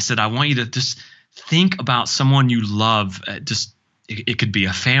 And I said, I want you to just think about someone you love. It could be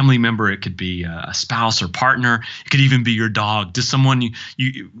a family member. It could be a spouse or partner. It could even be your dog. Just someone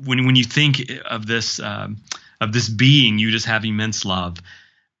when you think of this being, you just have immense love.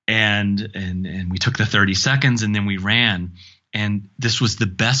 And we took the 30 seconds and then we ran. And this was the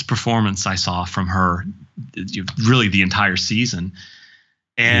best performance I saw from her, really the entire season.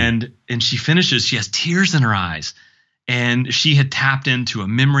 And she finishes, she has tears in her eyes. And she had tapped into a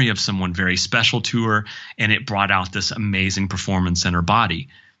memory of someone very special to her, and it brought out this amazing performance in her body.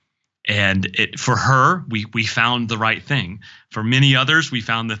 And for her, we found the right thing. For many others, we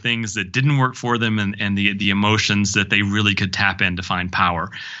found the things that didn't work for them and the emotions that they really could tap in to find power.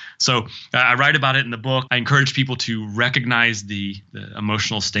 So I write about it in the book. I encourage people to recognize the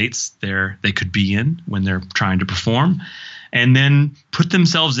emotional states they could be in when they're trying to perform, and then put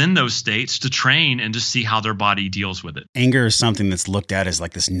themselves in those states to train and just see how their body deals with it. Anger is something that's looked at as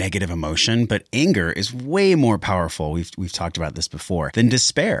like this negative emotion, but anger is way more powerful. We've talked about this before than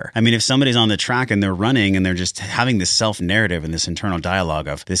despair. I mean, if somebody's on the track and they're running and they're just having this self-narrative and this internal dialogue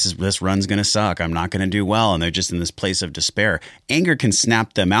of this run's going to suck, I'm not going to do well, and they're just in this place of despair, anger can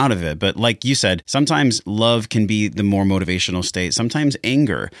snap them out of it. But like you said, sometimes love can be the more motivational state, sometimes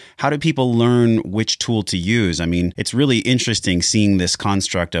anger. How do people learn which tool to use? I mean, it's really interesting seeing this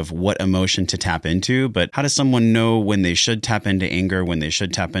construct of what emotion to tap into, but how does someone know when they should tap into anger, when they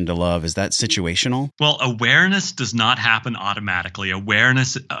should tap into love? Is that situational? Well, awareness does not happen automatically.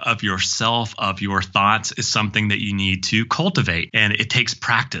 Awareness of yourself, of your thoughts, is something that you need to cultivate. And it takes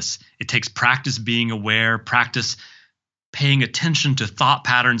practice. It takes practice being aware, practice paying attention to thought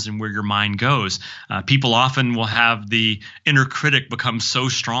patterns and where your mind goes. People often will have the inner critic become so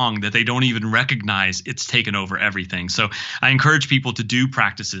strong that they don't even recognize it's taken over everything. So I encourage people to do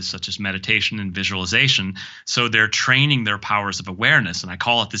practices such as meditation and visualization, so they're training their powers of awareness. And I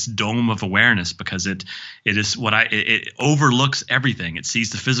call it this dome of awareness because it overlooks everything. It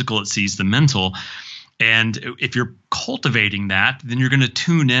sees the physical, it sees the mental. And if you're cultivating that, then you're going to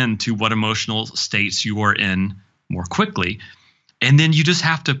tune in to what emotional states you are in more quickly. And then you just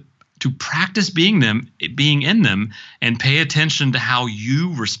have to practice being in them and pay attention to how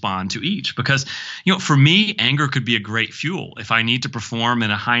you respond to each. Because, for me, anger could be a great fuel. If I need to perform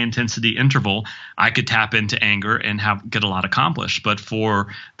in a high intensity interval, I could tap into anger and get a lot accomplished. But for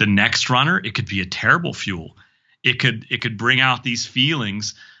the next runner, it could be a terrible fuel. It could bring out these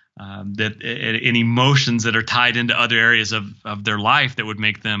feelings and emotions that are tied into other areas of their life that would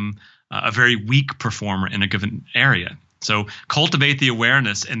make them a very weak performer in a given area. So cultivate the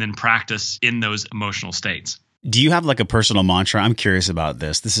awareness and then practice in those emotional states. Do you have like a personal mantra? I'm curious about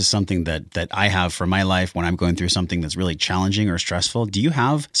this. This is something that I have for my life when I'm going through something that's really challenging or stressful. Do you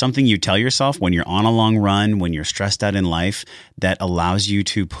have something you tell yourself when you're on a long run, when you're stressed out in life, that allows you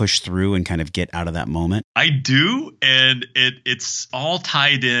to push through and kind of get out of that moment? I do. And it's all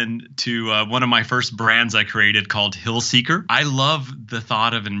tied in to one of my first brands I created called Hill Seeker. I love the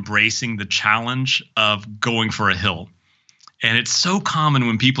thought of embracing the challenge of going for a hill. And it's so common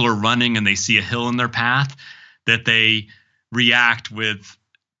when people are running and they see a hill in their path that they react with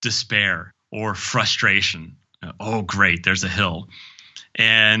despair or frustration. Oh, great, there's a hill.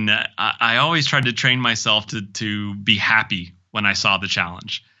 And I always tried to train myself to be happy when I saw the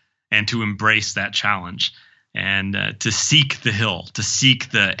challenge and to embrace that challenge and to seek the hill, to seek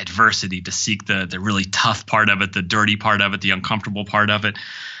the adversity, to seek the really tough part of it, the dirty part of it, the uncomfortable part of it.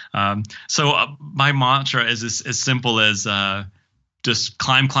 So my mantra is as simple as just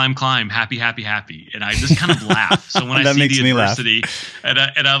climb, happy, happy, happy. And I just kind of laugh. So when I see the adversity and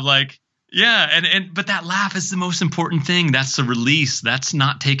I'm like, yeah. But that laugh is the most important thing. That's the release. That's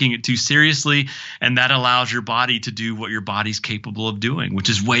not taking it too seriously. And that allows your body to do what your body's capable of doing, which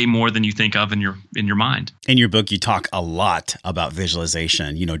is way more than you think of in your mind. In your book, you talk a lot about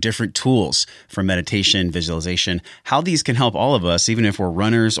visualization, different tools for meditation, visualization, how these can help all of us, even if we're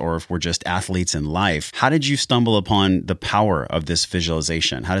runners or if we're just athletes in life. How did you stumble upon the power of this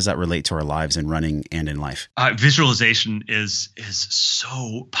visualization? How does that relate to our lives in running and in life? Visualization is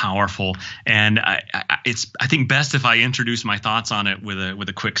so powerful. And I think best if I introduce my thoughts on it with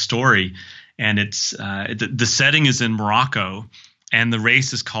a quick story. And it's the setting is in Morocco, and the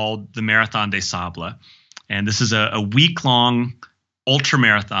race is called the Marathon des Sables. And this is a week-long ultra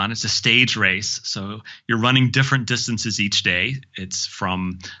marathon. It's a stage race, so you're running different distances each day. It's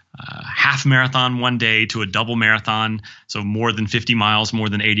from half marathon one day to a double marathon, so more than 50 miles, more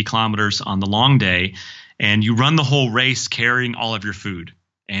than 80 kilometers on the long day. And you run the whole race carrying all of your food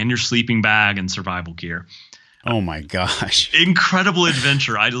and your sleeping bag and survival gear. Oh my gosh. Incredible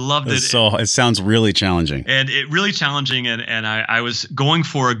adventure. I loved it. So it sounds really challenging. And really challenging. And I was going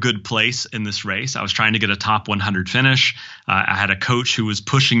for a good place in this race. I was trying to get a top 100 finish. I had a coach who was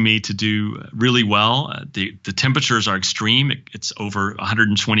pushing me to do really well. The temperatures are extreme. It's over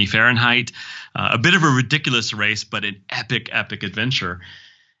 120 Fahrenheit. A bit of a ridiculous race, but an epic adventure.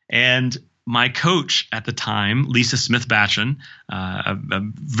 And my coach at the time, Lisa Smith-Batchen, a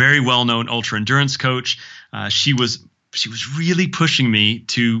very well-known ultra endurance coach, she was really pushing me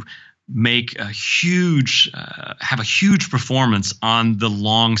to make have a huge performance on the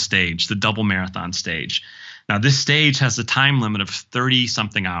long stage, the double marathon stage. Now, this stage has a time limit of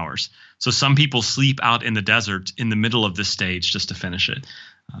 30-something hours. So some people sleep out in the desert in the middle of this stage just to finish it.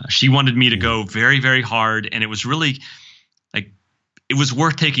 She wanted me to go very, very hard, and it was really it was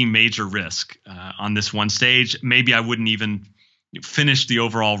worth taking major risk on this one stage. Maybe I wouldn't even finish the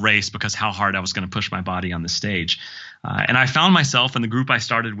overall race because how hard I was going to push my body on the stage. And I found myself in the group I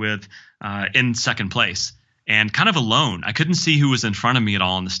started with in second place and kind of alone. I couldn't see who was in front of me at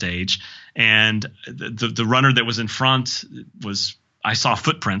all on the stage. And the runner that was in front I saw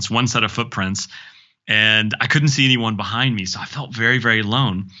footprints, one set of footprints, and I couldn't see anyone behind me. So I felt very, very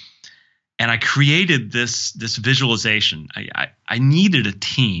alone. And I created this visualization. I needed a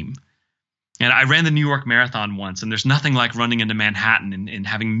team. And I ran the New York Marathon once, and there's nothing like running into Manhattan and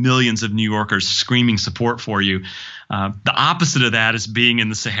having millions of New Yorkers screaming support for you. The opposite of that is being in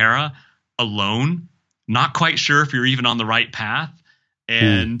the Sahara alone, not quite sure if you're even on the right path.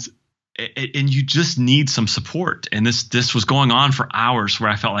 And you just need some support. And this was going on for hours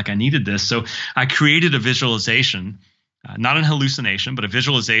where I felt like I needed this. So I created a visualization. Not an hallucination, but a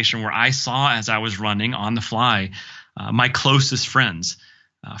visualization where I saw as I was running on the fly, my closest friends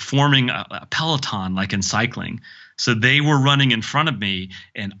forming a peloton like in cycling. So they were running in front of me,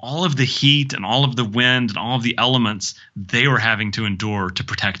 and all of the heat and all of the wind and all of the elements they were having to endure to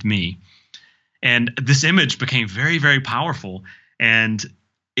protect me. And this image became very, very powerful, and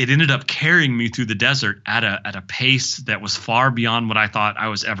it ended up carrying me through the desert at a pace that was far beyond what I thought I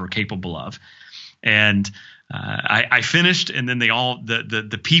was ever capable of. And I finished, and then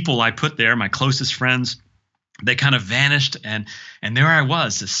the people I put there, my closest friends, they kind of vanished, and there I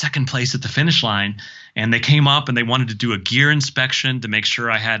was, the second place at the finish line. And they came up and they wanted to do a gear inspection to make sure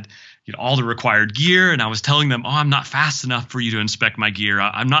I had all the required gear. And I was telling them, I'm not fast enough for you to inspect my gear.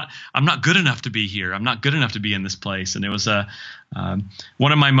 I'm not good enough to be here. I'm not good enough to be in this place. And it was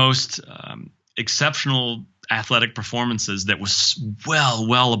one of my most exceptional athletic performances that was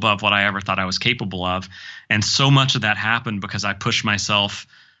well above what I ever thought I was capable of. And so much of that happened because I pushed myself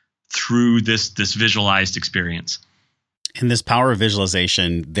through this visualized experience. In this power of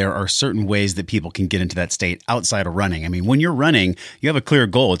visualization, there are certain ways that people can get into that state outside of running. I mean, when you're running, you have a clear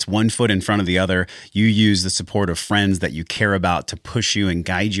goal. It's one foot in front of the other. You use the support of friends that you care about to push you and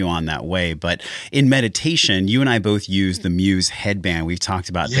guide you on that way. But in meditation, you and I both use the Muse headband. We've talked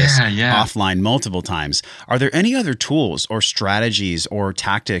about this offline multiple times. Are there any other tools or strategies or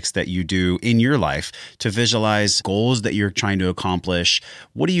tactics that you do in your life to visualize goals that you're trying to accomplish?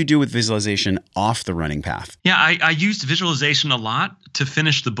 What do you do with visualization off the running path? Yeah, I used visualization a lot to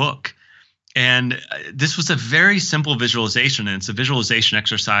finish the book. And this was a very simple visualization. And it's a visualization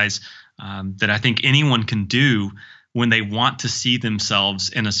exercise that I think anyone can do when they want to see themselves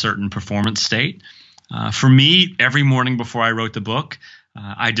in a certain performance state. For me, every morning before I wrote the book,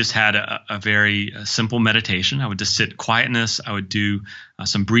 I just had a very simple meditation. I would just sit in quietness. I would do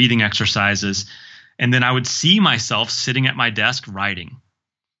some breathing exercises. And then I would see myself sitting at my desk writing.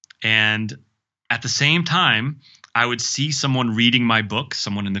 And at the same time, I would see someone reading my book,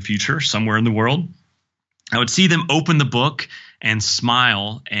 someone in the future, somewhere in the world. I would see them open the book and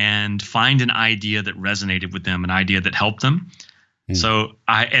smile and find an idea that resonated with them, an idea that helped them. So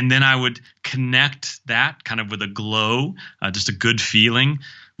then I would connect that kind of with a glow, just a good feeling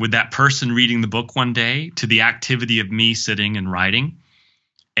with that person reading the book one day to the activity of me sitting and writing.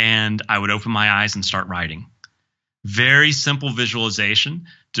 And I would open my eyes and start writing. Very simple visualization,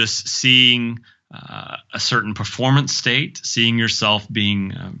 just seeing a certain performance state, seeing yourself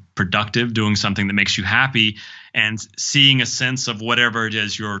being productive, doing something that makes you happy, and seeing a sense of whatever it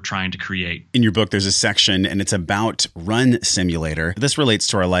is you're trying to create. In your book, there's a section, and it's about Run Simulator. This relates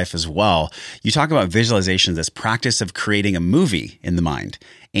to our life as well. You talk about visualization, this practice of creating a movie in the mind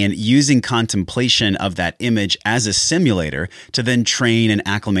and using contemplation of that image as a simulator to then train and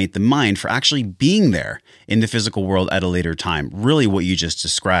acclimate the mind for actually being there in the physical world at a later time. Really what you just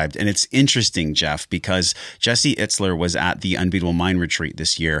described. And it's interesting, Jeff, because Jesse Itzler was at the Unbeatable Mind Retreat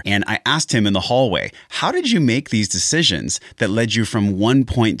this year. And I asked him in the hallway, how did you make these decisions that led you from one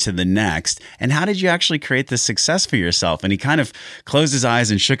point to the next? And how did you actually create this success for yourself? And he kind of closed his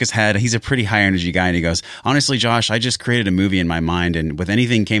eyes and shook his head. He's a pretty high energy guy. And he goes, honestly, Josh, I just created a movie in my mind. And with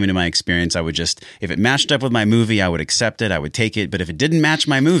anything came into my experience, I would just, if it matched up with my movie, I would accept it. I would take it. But if it didn't match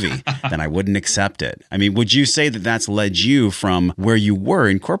my movie, then I wouldn't accept it. I mean, would you say that that's led you from where you were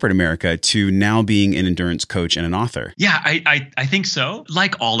in corporate America to now being an endurance coach and an author? Yeah, I think so.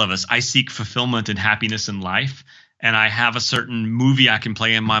 Like all of us, I seek fulfillment and happiness in life. And I have a certain movie I can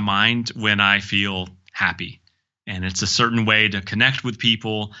play in my mind when I feel happy. And it's a certain way to connect with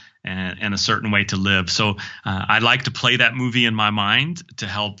people and a certain way to live. So I like to play that movie in my mind to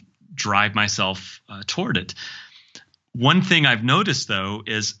help drive myself toward it. One thing I've noticed, though,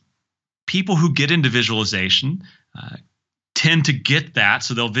 is people who get into visualization tend to get that.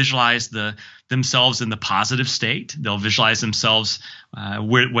 So they'll visualize themselves in the positive state. They'll visualize themselves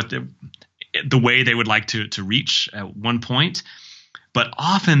the way they would like to reach at one point. But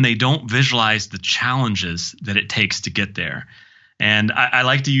often they don't visualize the challenges that it takes to get there. And I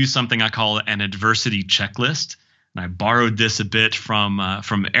like to use something I call an adversity checklist. And I borrowed this a bit from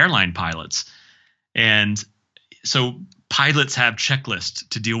airline pilots. And so pilots have checklists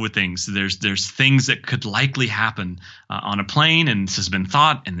to deal with things. There's things that could likely happen on a plane, and this has been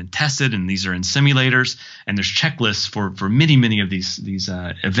thought and then tested, and these are in simulators. And there's checklists for many of these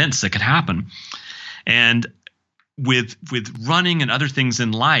events that could happen. And with running and other things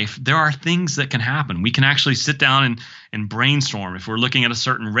in life, there are things that can happen. We can actually sit down and brainstorm. If we're looking at a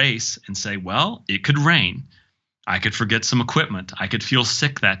certain race and say, well, it could rain. I could forget some equipment. I could feel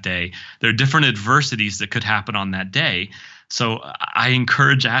sick that day. There are different adversities that could happen on that day. So I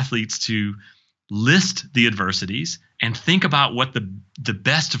encourage athletes to list the adversities and think about what the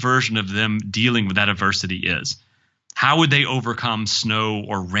best version of them dealing with that adversity is. How would they overcome snow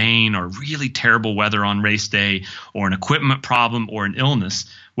or rain or really terrible weather on race day or an equipment problem or an illness?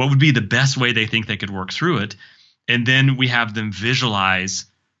 What would be the best way they think they could work through it? And then we have them visualize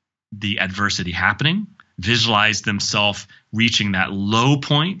the adversity happening, visualize themselves reaching that low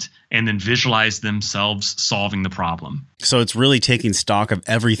point, and then visualize themselves solving the problem. So it's really taking stock of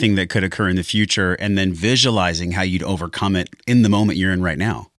everything that could occur in the future and then visualizing how you'd overcome it in the moment you're in right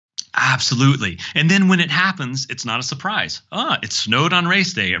now. Absolutely. And then when it happens, it's not a surprise. It snowed on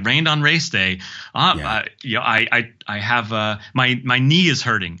race day. It rained on race day. I have my knee is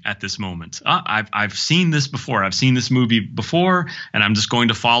hurting at this moment. I've seen this before. I've seen this movie before, and I'm just going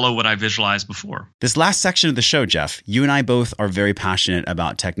to follow what I visualized before. This last section of the show, Jeff, you and I both are very passionate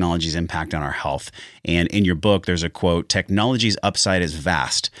about technology's impact on our health. And in your book, there's a quote, "Technology's upside is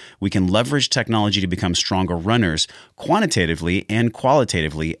vast. We can leverage technology to become stronger runners, quantitatively and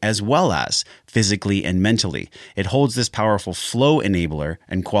qualitatively, as well as physically and mentally. It holds this powerful flow enabler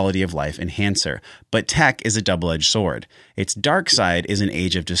and quality of life enhancer. But tech is a double-edged sword. Its dark side is an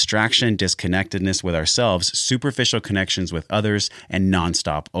age of distraction, disconnectedness with ourselves, superficial connections with others, and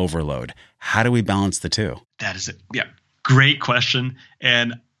nonstop overload. How do we balance the two? That is it. Yeah. Great question.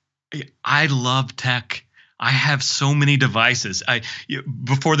 And I love tech. I have so many devices.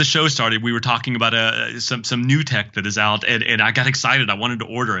 Before the show started, we were talking about some new tech that is out, and I got excited. I wanted to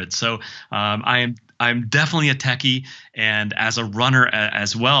order it. So I'm definitely a techie, and as a runner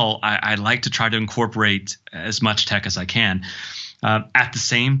as well, I like to try to incorporate as much tech as I can. At the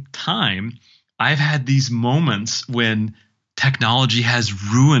same time, I've had these moments when technology has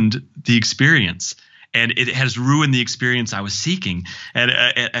ruined the experience. And it has ruined the experience I was seeking. And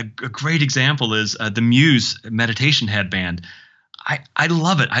a great example is the Muse meditation headband. I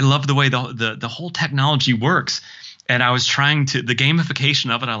love it. I love the way the whole technology works. And I was trying to, the gamification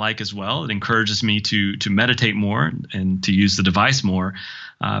of it I like as well. It encourages me to meditate more and to use the device more.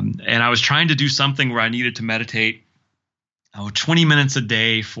 And I was trying to do something where I needed to meditate 20 minutes a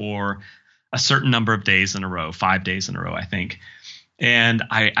day for a certain number of days in a row, 5 days in a row, I think. And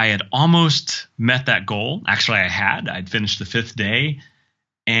I had almost met that goal. Actually, I'd finished the 5th day,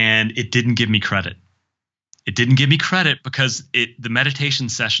 and it didn't give me credit. It didn't give me credit because the meditation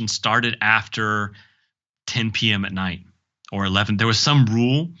session started after 10 p.m. at night or 11. There was some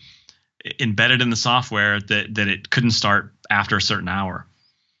rule embedded in the software that it couldn't start after a certain hour.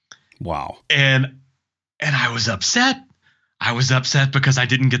 Wow. And I was upset. I was upset because I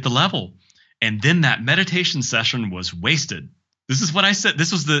didn't get the level. And then that meditation session was wasted. This is what I said.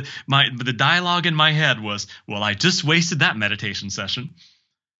 This was the dialogue in my head was, well, I just wasted that meditation session.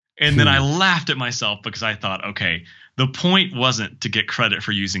 And then I laughed at myself because I thought, okay, the point wasn't to get credit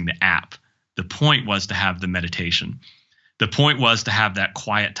for using the app. The point was to have the meditation. The point was to have that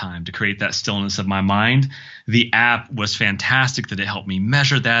quiet time, to create that stillness of my mind. The app was fantastic that it helped me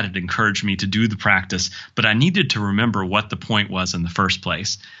measure that. It encouraged me to do the practice, but I needed to remember what the point was in the first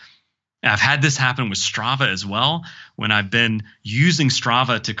place. I've had this happen with Strava as well, when I've been using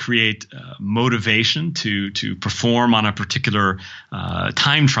Strava to create motivation to perform on a particular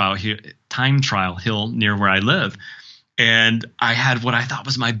time trial hill near where I live. And I had what I thought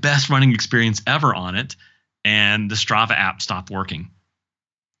was my best running experience ever on it, and the Strava app stopped working.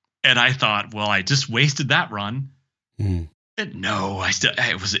 And I thought, well, I just wasted that run. No,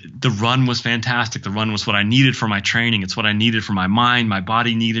 the run was fantastic. The run was what I needed for my training. It's what I needed for my mind. My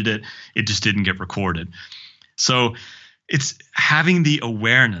body needed it. It just didn't get recorded. So it's having the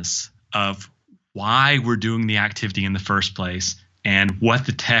awareness of why we're doing the activity in the first place and what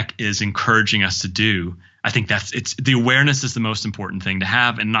the tech is encouraging us to do. I think the awareness is the most important thing to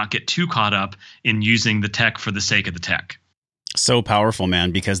have, and not get too caught up in using the tech for the sake of the tech. So powerful,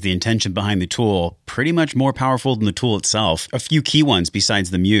 man, because the intention behind the tool, pretty much more powerful than the tool itself. A few key ones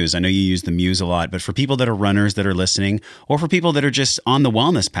besides the Muse. I know you use the Muse a lot, but for people that are runners that are listening, or for people that are just on the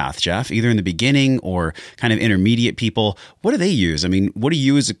wellness path, Jeff, either in the beginning or kind of intermediate people, what do they use? I mean, what do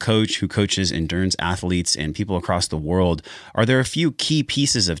you as a coach who coaches endurance athletes and people across the world, are there a few key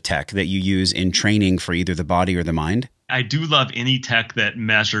pieces of tech that you use in training for either the body or the mind? I do love any tech that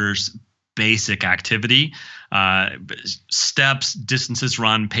measures basic activity, steps, distances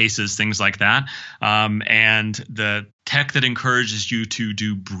run, paces, things like that. And the tech that encourages you to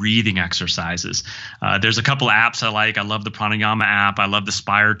do breathing exercises. There's a couple of apps I like. I love the Pranayama app. I love the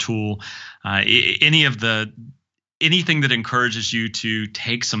Spire tool. Anything that encourages you to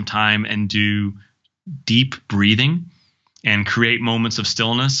take some time and do deep breathing and create moments of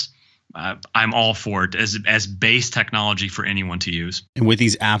stillness. I'm all for it as base technology for anyone to use. And with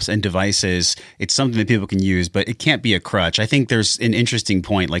these apps and devices, it's something that people can use, but it can't be a crutch. I think there's an interesting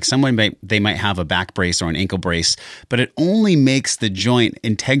point. Like they might have a back brace or an ankle brace, but it only makes the joint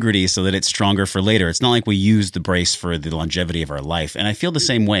integrity so that it's stronger for later. It's not like we use the brace for the longevity of our life. And I feel the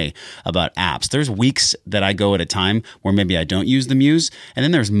same way about apps. There's weeks that I go at a time where maybe I don't use the Muse, and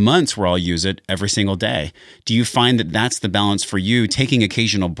then there's months where I'll use it every single day. Do you find that that's the balance for you, taking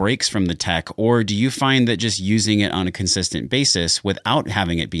occasional breaks from the tech, or do you find that just using it on a consistent basis without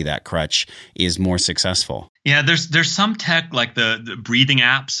having it be that crutch is more successful? Yeah, there's some tech like the breathing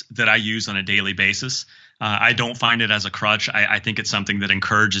apps that I use on a daily basis. I don't find it as a crutch. I think it's something that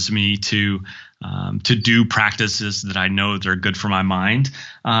encourages me to do practices that I know that are good for my mind.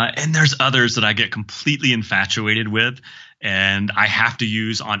 And there's others that I get completely infatuated with. and I have to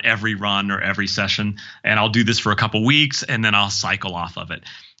use on every run or every session. And I'll do this for a couple weeks and then I'll cycle off of it.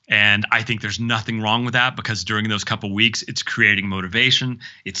 And I think there's nothing wrong with that, because during those couple weeks, it's creating motivation.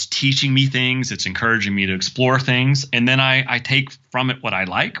 It's teaching me things. It's encouraging me to explore things. And then I take from it what I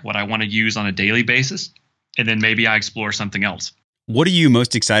like, what I want to use on a daily basis. And then maybe I explore something else. What are you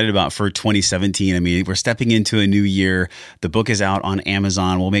most excited about for 2017? I mean, we're stepping into a new year. The book is out on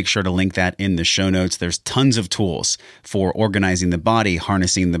Amazon. We'll make sure to link that in the show notes. There's tons of tools for organizing the body,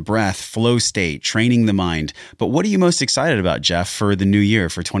 harnessing the breath, flow state, training the mind. But what are you most excited about, Jeff, for the new year,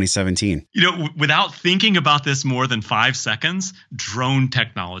 for 2017? Without thinking about this more than 5 seconds, drone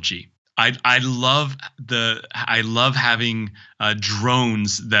technology. I love having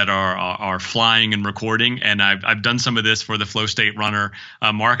drones that are flying and recording, and I've done some of this for the Flow State Runner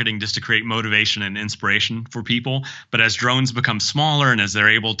marketing, just to create motivation and inspiration for people. But as drones become smaller and as they're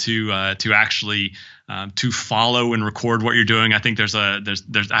able to actually to follow and record what you're doing, I think I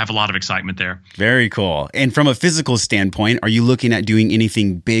have a lot of excitement there. Very cool. And from a physical standpoint, are you looking at doing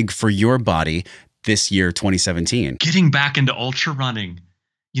anything big for your body this year, 2017? Getting back into ultra running.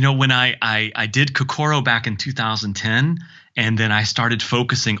 When I did Kokoro back in 2010, and then I started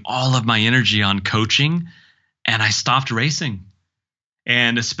focusing all of my energy on coaching, and I stopped racing.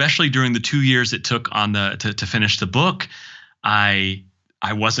 And especially during the 2 years it took to finish the book, I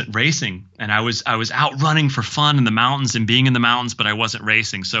wasn't racing, and I was out running for fun in the mountains and being in the mountains, but I wasn't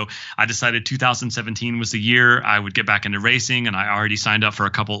racing. So I decided 2017 was the year I would get back into racing, and I already signed up for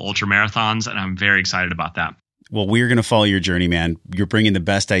a couple ultra marathons, and I'm very excited about that. Well, we're going to follow your journey, man. You're bringing the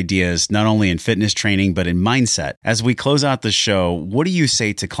best ideas, not only in fitness training, but in mindset. As we close out the show, what do you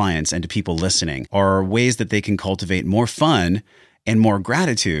say to clients and to people listening are ways that they can cultivate more fun and more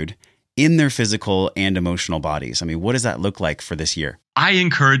gratitude in their physical and emotional bodies? I mean, what does that look like for this year? I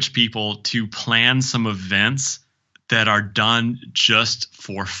encourage people to plan some events that are done just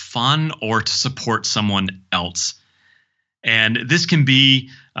for fun or to support someone else. And this can be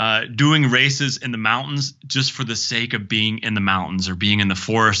doing races in the mountains just for the sake of being in the mountains, or being in the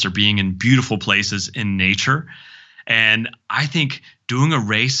forest, or being in beautiful places in nature. And I think doing a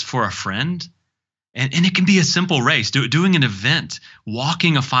race for a friend, and it can be a simple race, doing an event,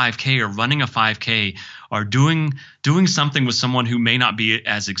 walking a 5K or running a 5K, or doing something with someone who may not be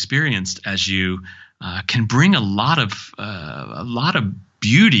as experienced as you, can bring a lot of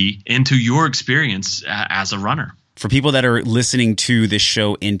beauty into your experience as a runner. For people that are listening to this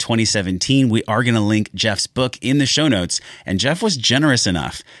show in 2017, we are going to link Jeff's book in the show notes. And Jeff was generous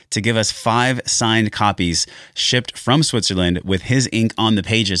enough to give us 5 signed copies shipped from Switzerland with his ink on the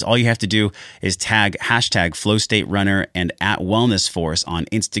pages. All you have to do is tag #FlowStateRunner and @WellnessForce on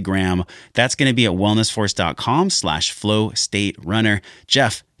Instagram. That's going to be at wellnessforce.com/FlowStateRunner.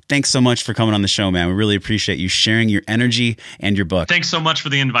 Jeff, thanks so much for coming on the show, man. We really appreciate you sharing your energy and your book. Thanks so much for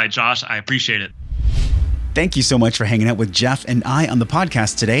the invite, Josh. I appreciate it. Thank you so much for hanging out with Jeff and I on the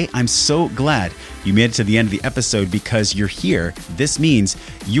podcast today. I'm so glad you made it to the end of the episode, because you're here. This means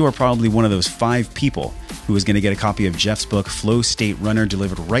you are probably one of those 5 people who is going to get a copy of Jeff's book, Flow State Runner,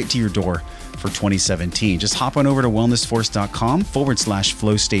 delivered right to your door for 2017. Just hop on over to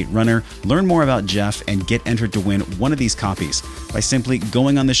wellnessforce.com/FlowStateRunner. Learn more about Jeff and get entered to win one of these copies by simply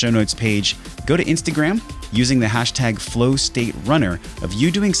going on the show notes page. Go to Instagram using the #FlowStateRunner of you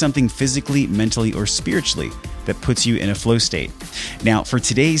doing something physically, mentally, or spiritually that puts you in a flow state. Now, for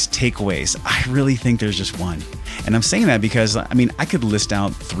today's takeaways, I really think there's just one. And I'm saying that because, I could list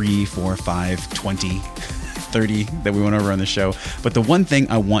out 3, 4, 5, 20, 30 that we went over on the show. But the one thing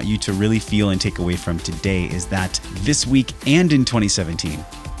I want you to really feel and take away from today is that this week and in 2017,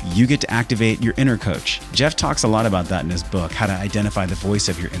 you get to activate your inner coach. Jeff talks a lot about that in his book, how to identify the voice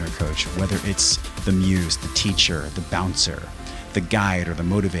of your inner coach, whether it's the muse, the teacher, the bouncer, the guide, or the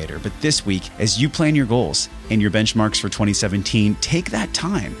motivator. But this week, as you plan your goals and your benchmarks for 2017, take that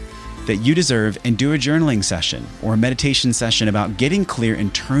time that you deserve and do a journaling session or a meditation session about getting clear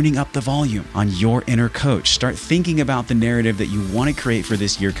and turning up the volume on your inner coach. Start thinking about the narrative that you want to create for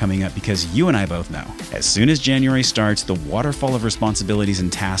this year coming up, because you and I both know as soon as January starts, the waterfall of responsibilities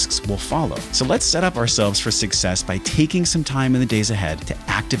and tasks will follow. So let's set up ourselves for success by taking some time in the days ahead to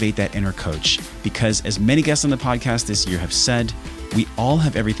activate that inner coach, because as many guests on the podcast this year have said, we all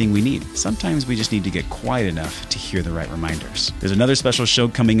have everything we need. Sometimes we just need to get quiet enough to hear the right reminders. There's another special show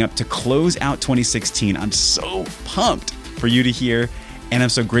coming up to close out 2016. I'm so pumped for you to hear, and I'm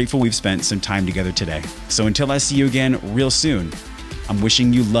so grateful we've spent some time together today. So until I see you again real soon, I'm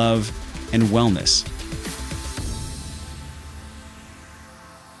wishing you love and wellness